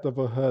death. Death of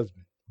a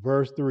husband.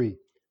 Verse 3,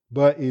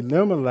 but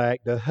Elimelech,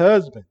 the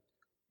husband,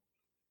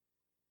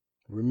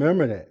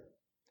 remember that.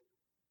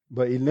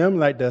 But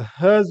Elimelech, the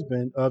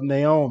husband of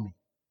Naomi,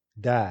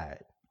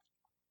 died,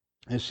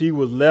 and she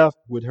was left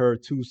with her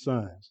two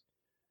sons.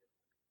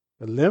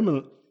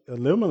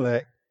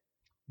 Elimelech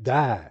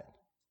died.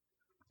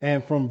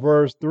 And from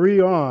verse 3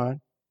 on,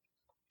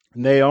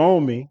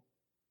 Naomi,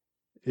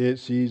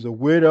 she's a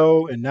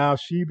widow, and now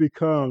she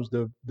becomes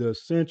the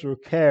central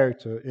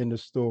character in the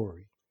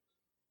story.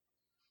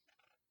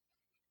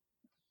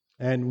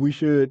 And we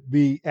should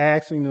be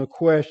asking the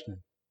question.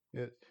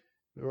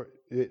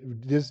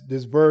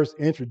 This verse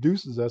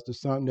introduces us to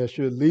something that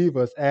should leave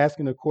us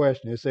asking the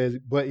question. It says,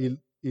 but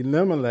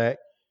Elimelech,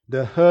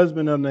 the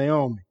husband of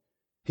Naomi,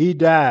 he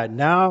died.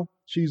 Now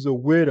she's a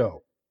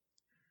widow.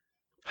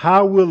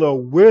 How will a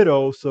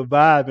widow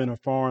survive in a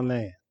foreign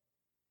land?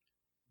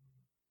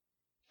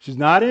 She's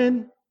not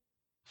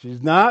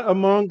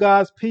among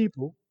God's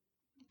people.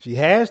 She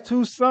has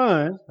two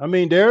sons. I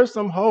mean, there's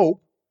some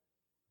hope.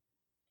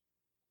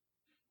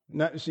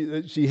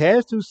 She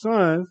has two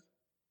sons,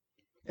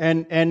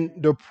 and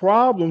the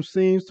problem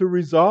seems to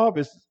resolve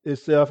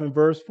itself in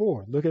verse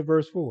 4. Look at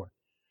verse 4.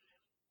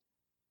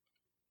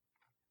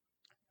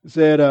 It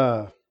said,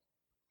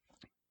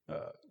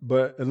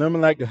 but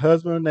Elimelech, the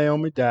husband of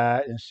Naomi,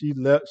 died, and she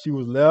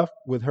was left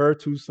with her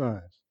two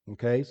sons.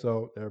 Okay,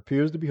 so there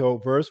appears to be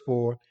hope. Verse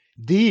 4,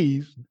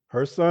 these,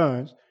 her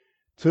sons,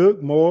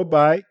 took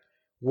Moabite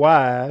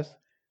wives.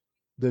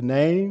 The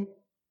name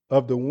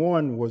of the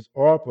one was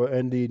Orpah,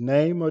 and the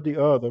name of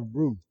the other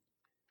Ruth.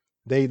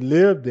 They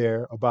lived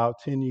there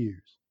about 10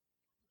 years.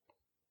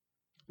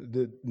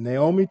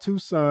 Naomi two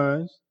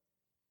sons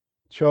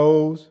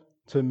chose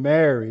to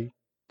marry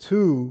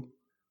two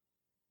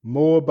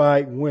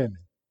Moabite women.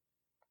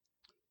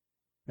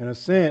 In a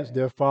sense,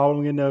 they're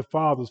following in their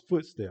father's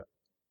footsteps.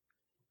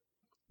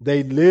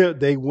 They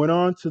went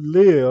on to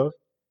live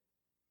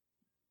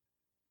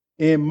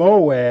in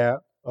Moab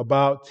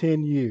about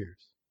 10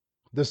 years.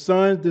 The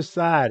sons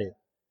decided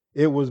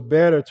it was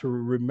better to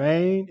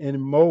remain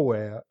in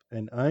Moab,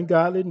 an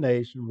ungodly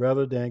nation,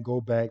 rather than go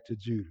back to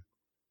Judah.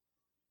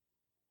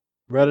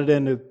 Rather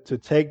than to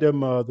take their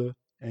mother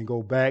and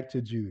go back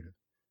to Judah.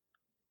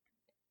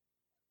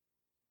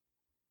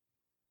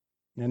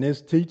 And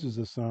this teaches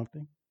us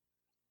something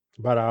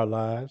about our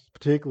lives,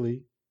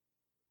 particularly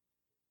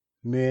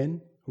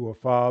men who are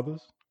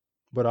fathers,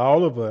 but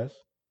all of us.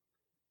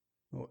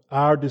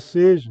 Our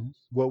decisions,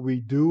 what we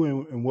do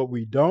and what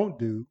we don't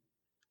do,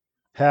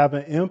 have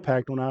an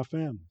impact on our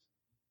families.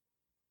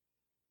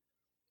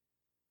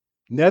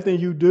 Nothing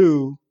you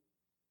do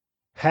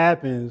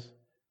happens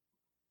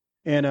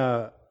in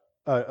a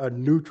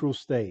neutral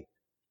state.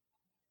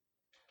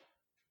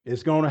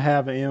 It's going to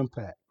have an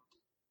impact,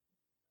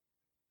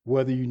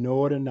 whether you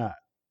know it or not.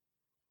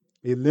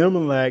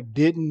 Elimelech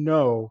didn't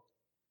know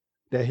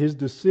that his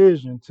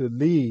decision to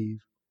leave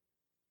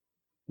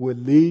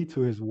would lead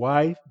to his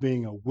wife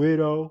being a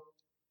widow,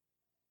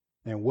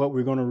 and what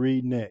we're going to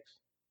read next,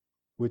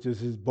 which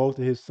is both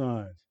of his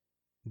sons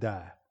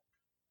die.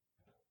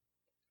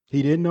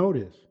 He didn't know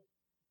this.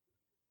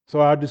 So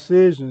our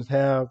decisions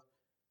have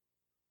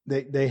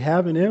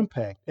an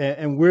impact,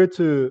 and we're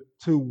to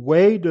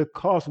weigh the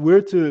cost.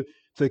 We're to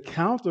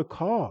count the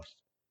cost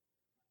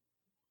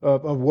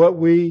of what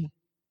we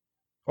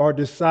are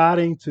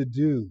deciding to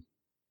do,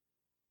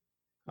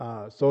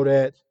 so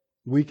that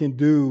we can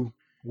do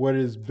what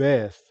is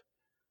best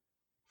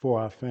for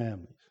our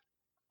families.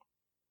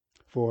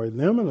 For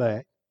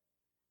Elimelech,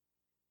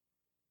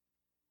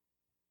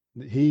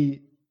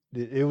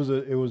 it was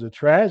a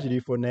tragedy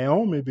for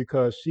Naomi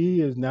because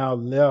she is now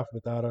left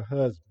without her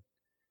husband.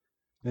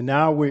 And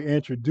now we're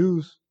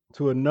introduced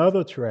to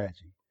another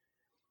tragedy.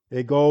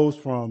 It goes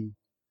from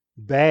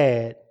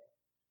bad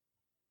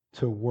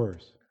to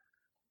worse.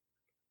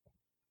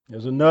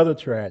 There's another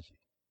tragedy.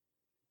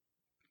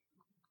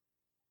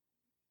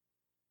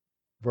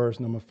 Verse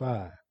number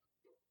 5.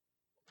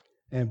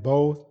 And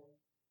both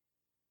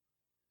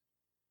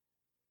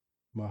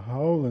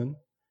Mahalan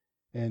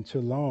and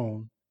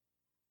Chalon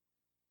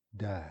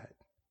died.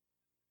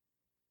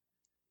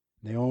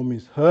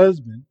 Naomi's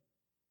husband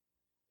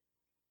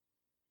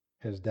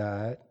has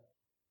died.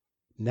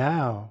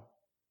 Now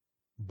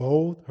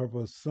both of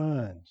her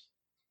sons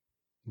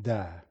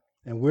die.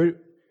 And we're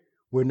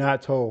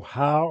not told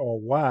how or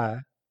why,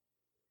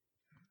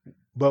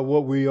 but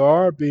what we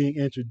are being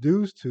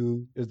introduced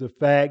to is the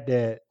fact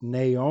that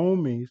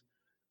Naomi's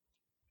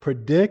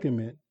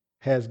predicament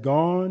has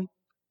gone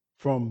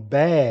from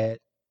bad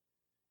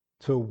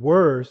to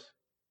worse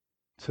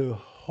to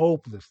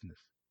hopelessness.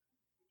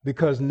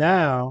 Because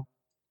now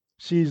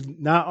she's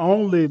not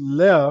only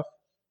left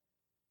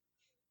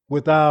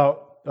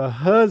without a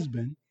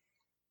husband,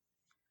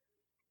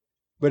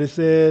 but it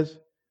says,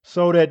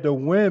 so that the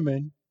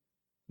woman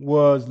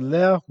was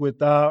left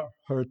without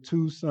her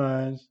two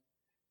sons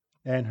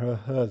and her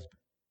husband.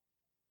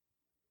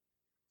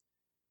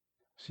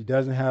 She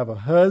doesn't have a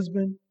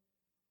husband.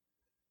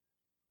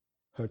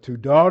 Her two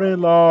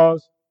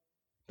daughter-in-laws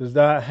does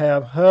not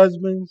have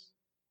husbands.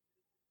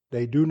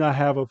 They do not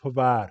have a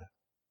provider.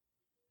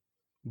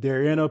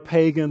 They're in a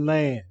pagan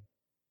land.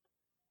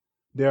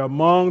 They're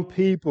among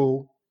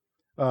people.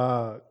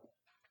 Uh,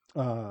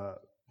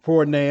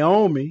 for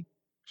Naomi,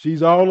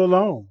 she's all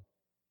alone,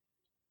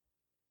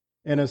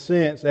 in a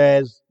sense,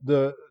 as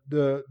the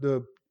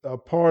a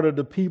part of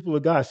the people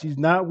of God. She's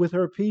not with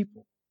her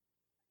people.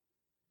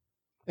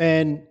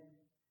 And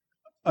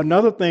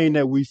another thing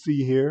that we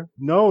see here,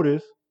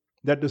 notice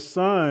that the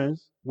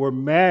sons were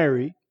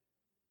married.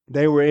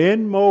 They were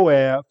in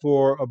Moab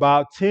for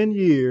about 10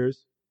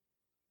 years,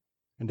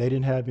 and they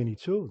didn't have any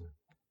children.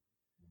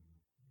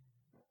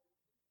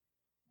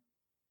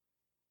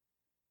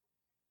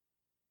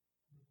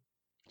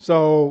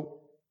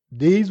 So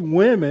these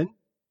women,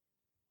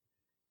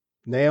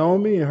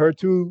 Naomi and her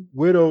two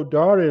widowed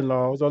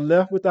daughter-in-laws, are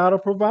left without a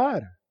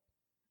provider.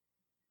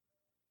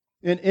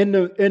 And in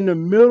the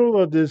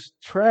middle of this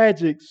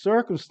tragic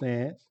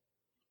circumstance,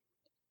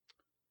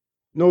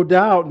 no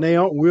doubt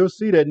Naomi, we'll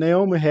see that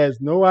Naomi has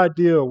no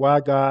idea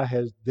why God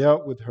has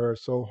dealt with her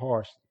so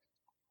harshly,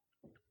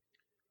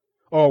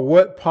 or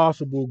what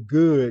possible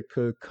good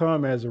could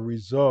come as a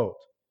result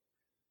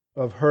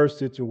of her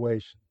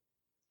situation.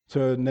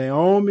 To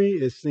Naomi,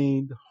 it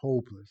seemed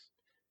hopeless.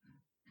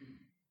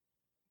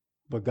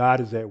 But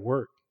God is at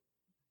work.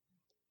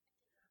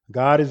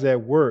 God is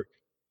at work.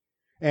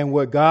 And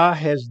what God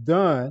has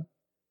done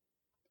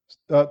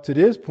up to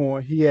this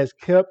point, he has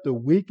kept the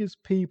weakest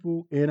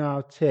people in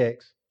our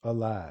text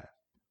alive.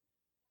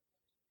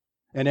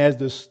 And as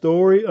the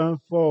story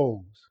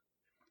unfolds,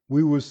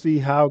 we will see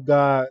how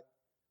God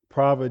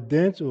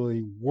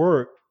providentially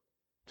worked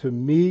to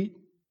meet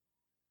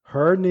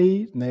her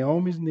needs,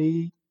 Naomi's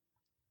need,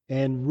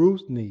 and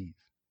Ruth's needs.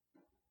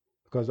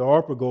 Because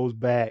Orpah goes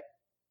back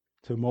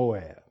to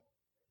Moab.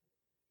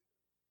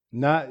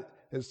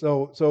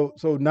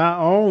 So not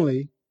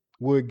only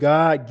would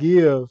God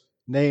give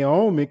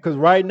Naomi, because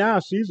right now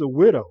she's a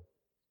widow.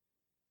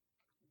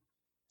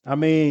 I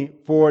mean,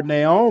 for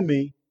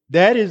Naomi,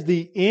 that is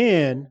the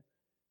end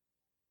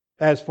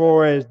as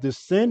far as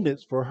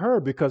descendants for her,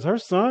 because her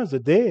sons are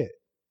dead.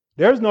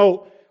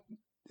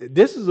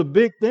 This is a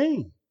big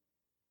thing.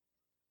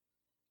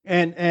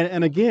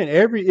 And again,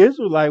 every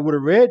Israelite would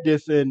have read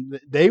this and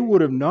they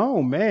would have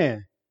known,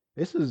 man,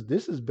 this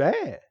is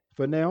bad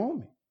for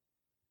Naomi.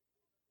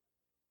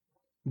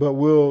 But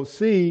we'll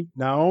see,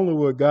 not only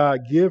will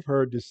God give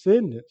her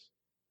descendants,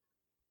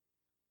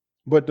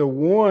 but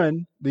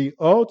the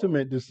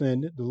ultimate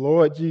descendant, the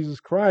Lord Jesus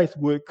Christ,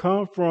 would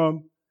come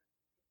from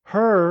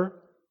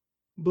her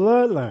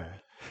bloodline.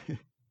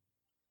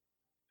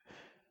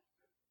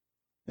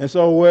 And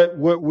so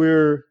what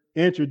we're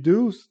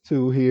introduced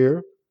to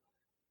here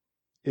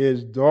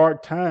is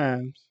dark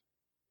times,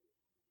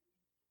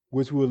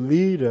 which will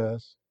lead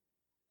us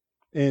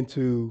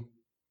into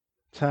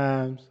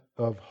times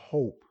of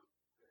hope,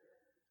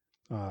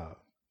 uh,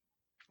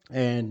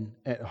 and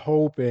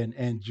hope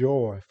and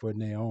joy for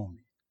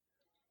Naomi.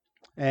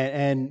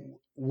 And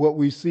what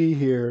we see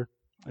here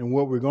and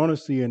what we're going to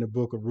see in the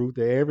book of Ruth,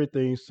 that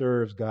everything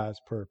serves God's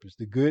purpose.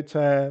 The good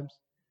times,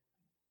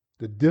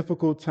 the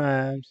difficult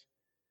times,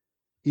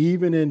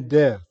 even in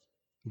death,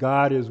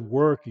 God is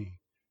working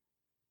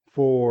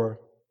for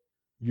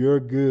your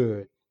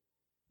good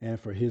and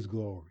for his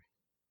glory.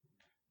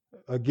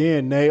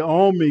 Again,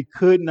 Naomi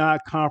could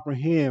not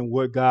comprehend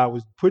what God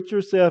was. Put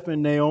yourself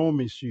in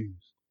Naomi's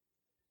shoes.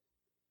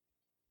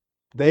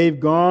 They've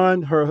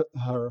gone, her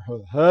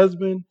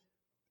husband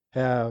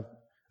have,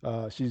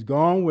 she's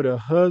gone with her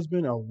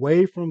husband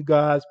away from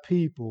God's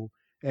people,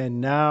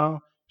 and now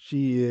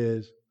she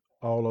is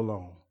all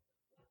alone.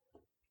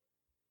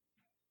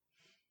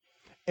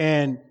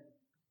 And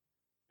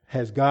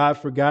Has God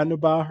forgotten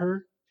about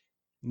her?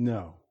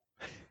 No.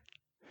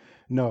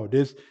 No,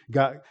 this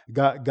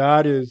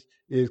God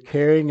is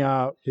carrying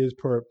out his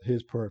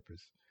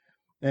purpose.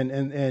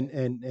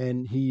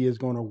 And he is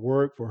going to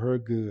work for her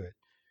good.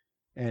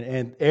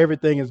 And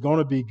everything is going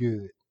to be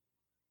good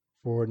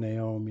for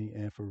Naomi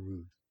and for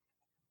Ruth.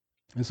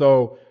 And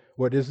so,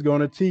 what this is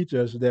going to teach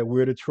us is that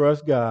we're to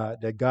trust God,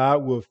 that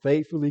God will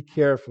faithfully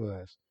care for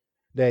us,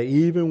 that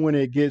even when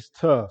it gets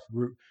tough,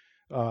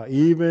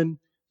 even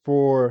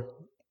for,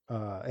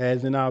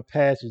 as in our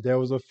passage, there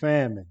was a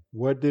famine.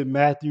 What did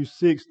Matthew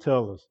 6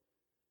 tell us?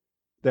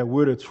 That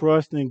we're to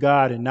trust in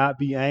God and not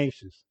be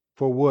anxious.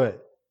 For what?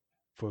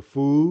 For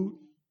food,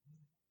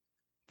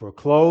 for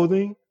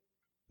clothing,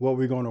 what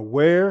we're going to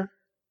wear,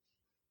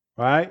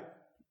 right?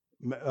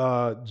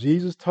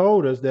 Jesus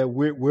told us that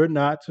we're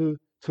not to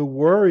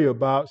worry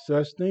about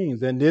such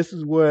things. And this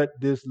is what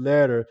this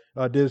letter,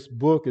 this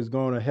book is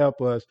going to help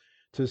us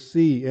to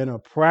see in a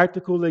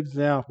practical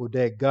example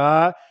that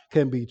God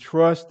can be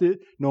trusted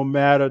no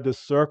matter the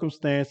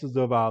circumstances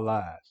of our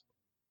lives.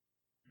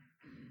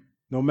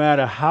 No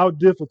matter how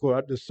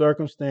difficult the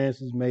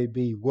circumstances may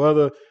be,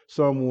 whether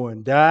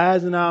someone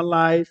dies in our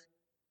life,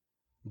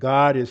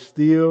 God is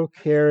still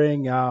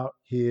carrying out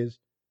his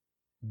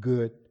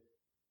good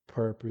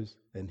purpose,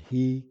 and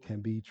he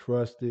can be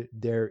trusted.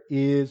 There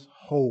is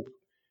hope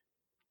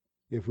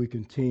if we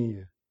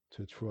continue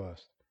to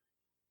trust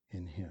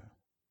in him.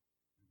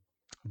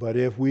 But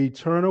if we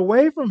turn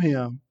away from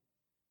him,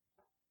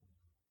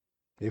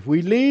 if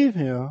we leave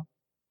him,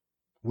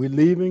 we're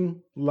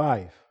leaving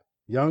life.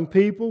 Young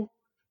people,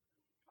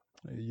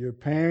 your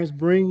parents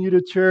bring you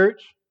to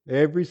church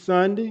every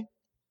Sunday.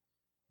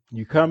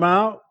 You come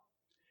out,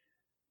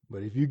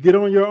 but if you get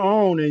on your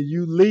own and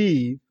you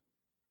leave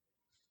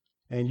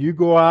and you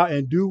go out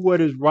and do what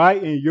is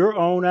right in your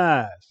own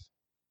eyes,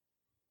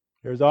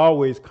 there's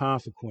always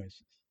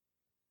consequences.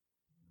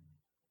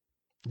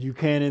 You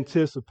can't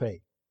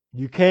anticipate.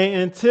 You can't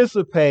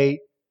anticipate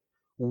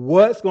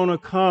what's going to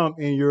come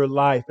in your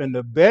life. And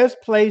the best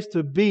place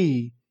to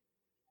be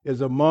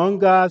is among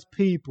God's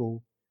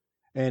people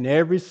and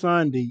every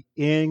Sunday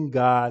in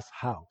God's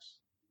house.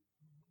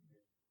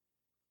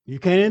 You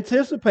can't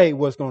anticipate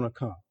what's going to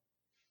come.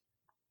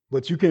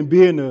 But you can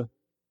be in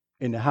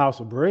the house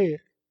of bread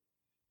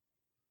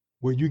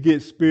where you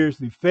get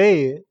spiritually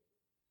fed.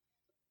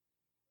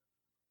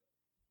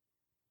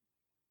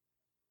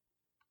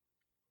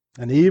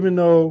 And even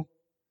though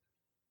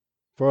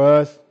for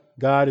us,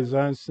 God is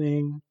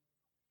unseen,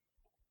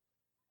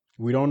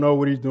 we don't know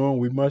what he's doing,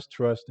 we must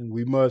trust him.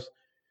 We must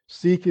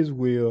seek his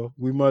will.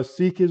 We must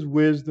seek his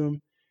wisdom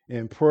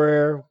in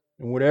prayer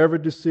and whatever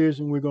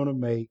decision we're going to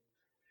make.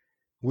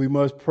 We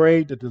must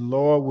pray that the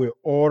Lord will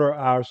order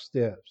our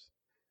steps,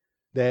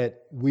 that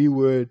we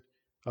would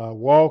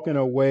walk in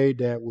a way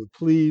that would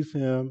please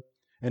him.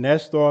 And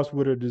that starts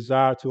with a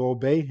desire to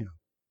obey him.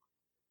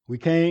 We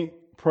can't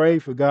pray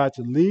for God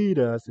to lead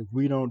us if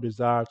we don't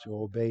desire to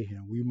obey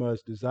him. We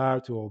must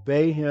desire to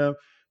obey him,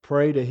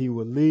 pray that he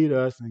will lead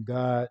us, and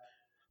God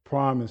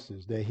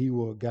promises that he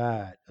will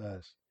guide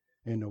us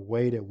in the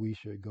way that we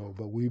should go.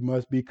 But we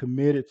must be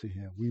committed to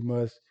him. We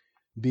must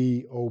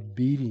be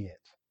obedient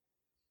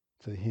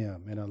to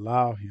him and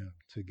allow him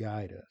to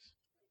guide us.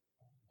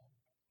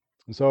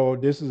 And so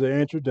this is an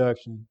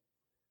introduction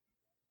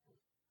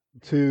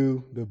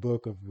to the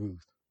book of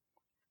Ruth.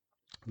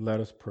 Let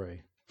us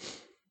pray.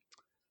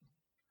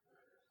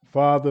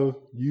 Father,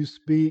 you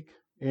speak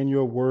in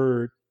your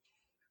word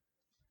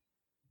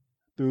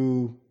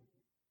through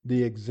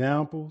the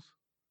examples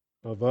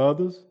of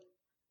others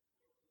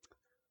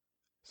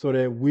so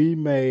that we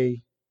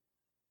may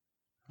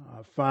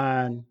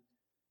find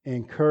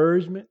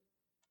encouragement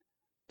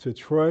to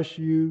trust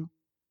you,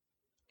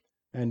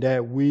 and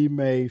that we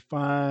may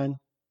find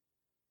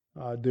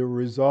the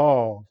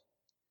resolve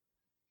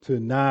to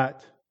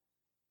not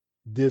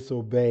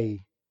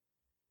disobey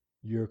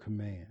your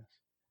commands.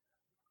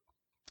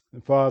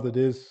 And Father,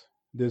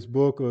 this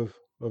book of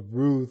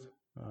Ruth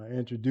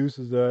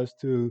introduces us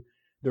to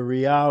the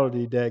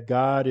reality that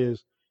God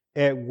is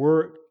at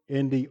work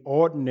in the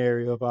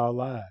ordinary of our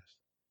lives,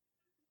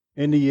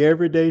 in the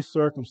everyday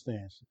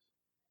circumstances,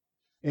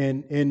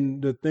 and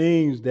in the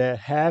things that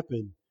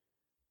happen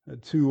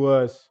to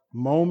us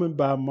moment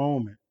by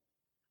moment.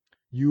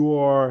 You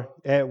are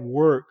at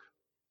work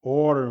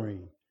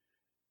ordering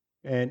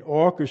and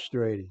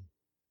orchestrating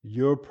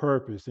your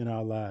purpose in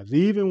our lives,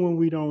 even when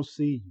we don't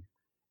see you,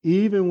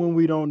 even when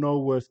we don't know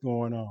what's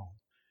going on.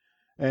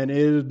 And it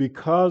is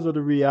because of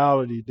the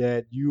reality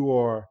that you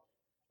are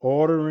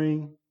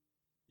ordering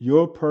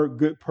your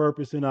good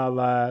purpose in our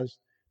lives,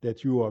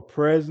 that you are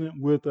present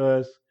with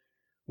us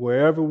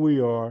wherever we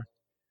are.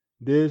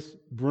 This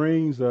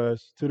brings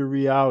us to the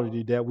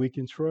reality that we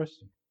can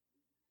trust you.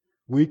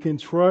 We can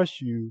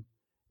trust you.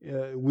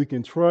 We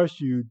can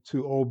trust you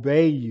to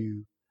obey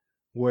you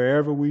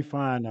wherever we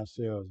find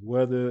ourselves,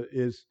 whether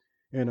it's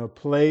in a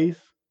place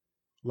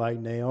like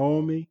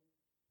Naomi,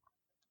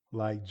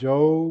 like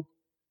Job,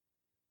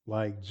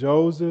 like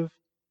Joseph,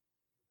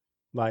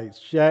 like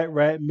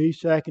Shadrach,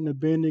 Meshach, and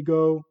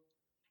Abednego,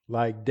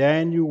 like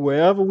Daniel,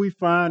 wherever we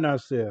find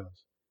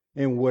ourselves,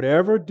 in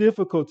whatever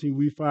difficulty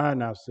we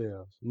find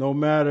ourselves, no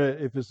matter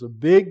if it's a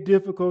big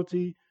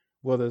difficulty,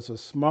 whether it's a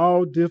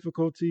small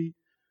difficulty,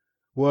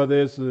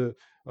 whether it's a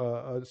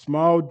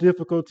small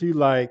difficulty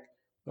like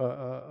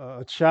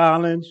a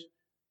challenge,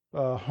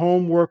 a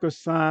homework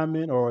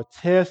assignment, or a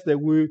test that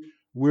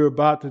we're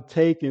about to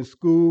take in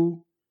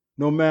school,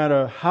 no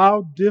matter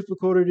how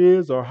difficult it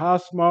is or how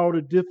small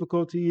the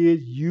difficulty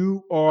is,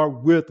 you are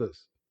with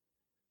us.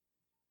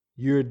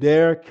 You're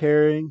there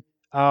carrying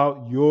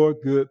out your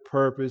good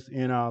purpose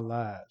in our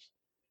lives.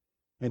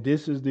 And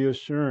this is the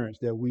assurance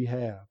that we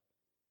have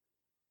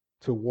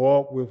to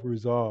walk with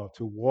resolve,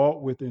 to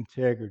walk with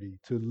integrity,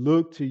 to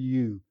look to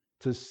you,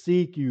 to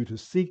seek you, to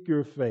seek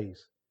your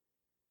face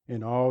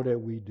in all that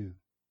we do.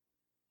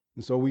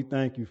 And so we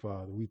thank you,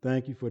 Father. We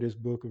thank you for this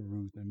book of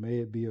Ruth, and may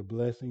it be a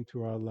blessing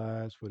to our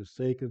lives for the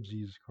sake of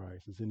Jesus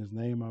Christ. It's in his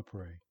name I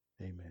pray.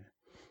 Amen.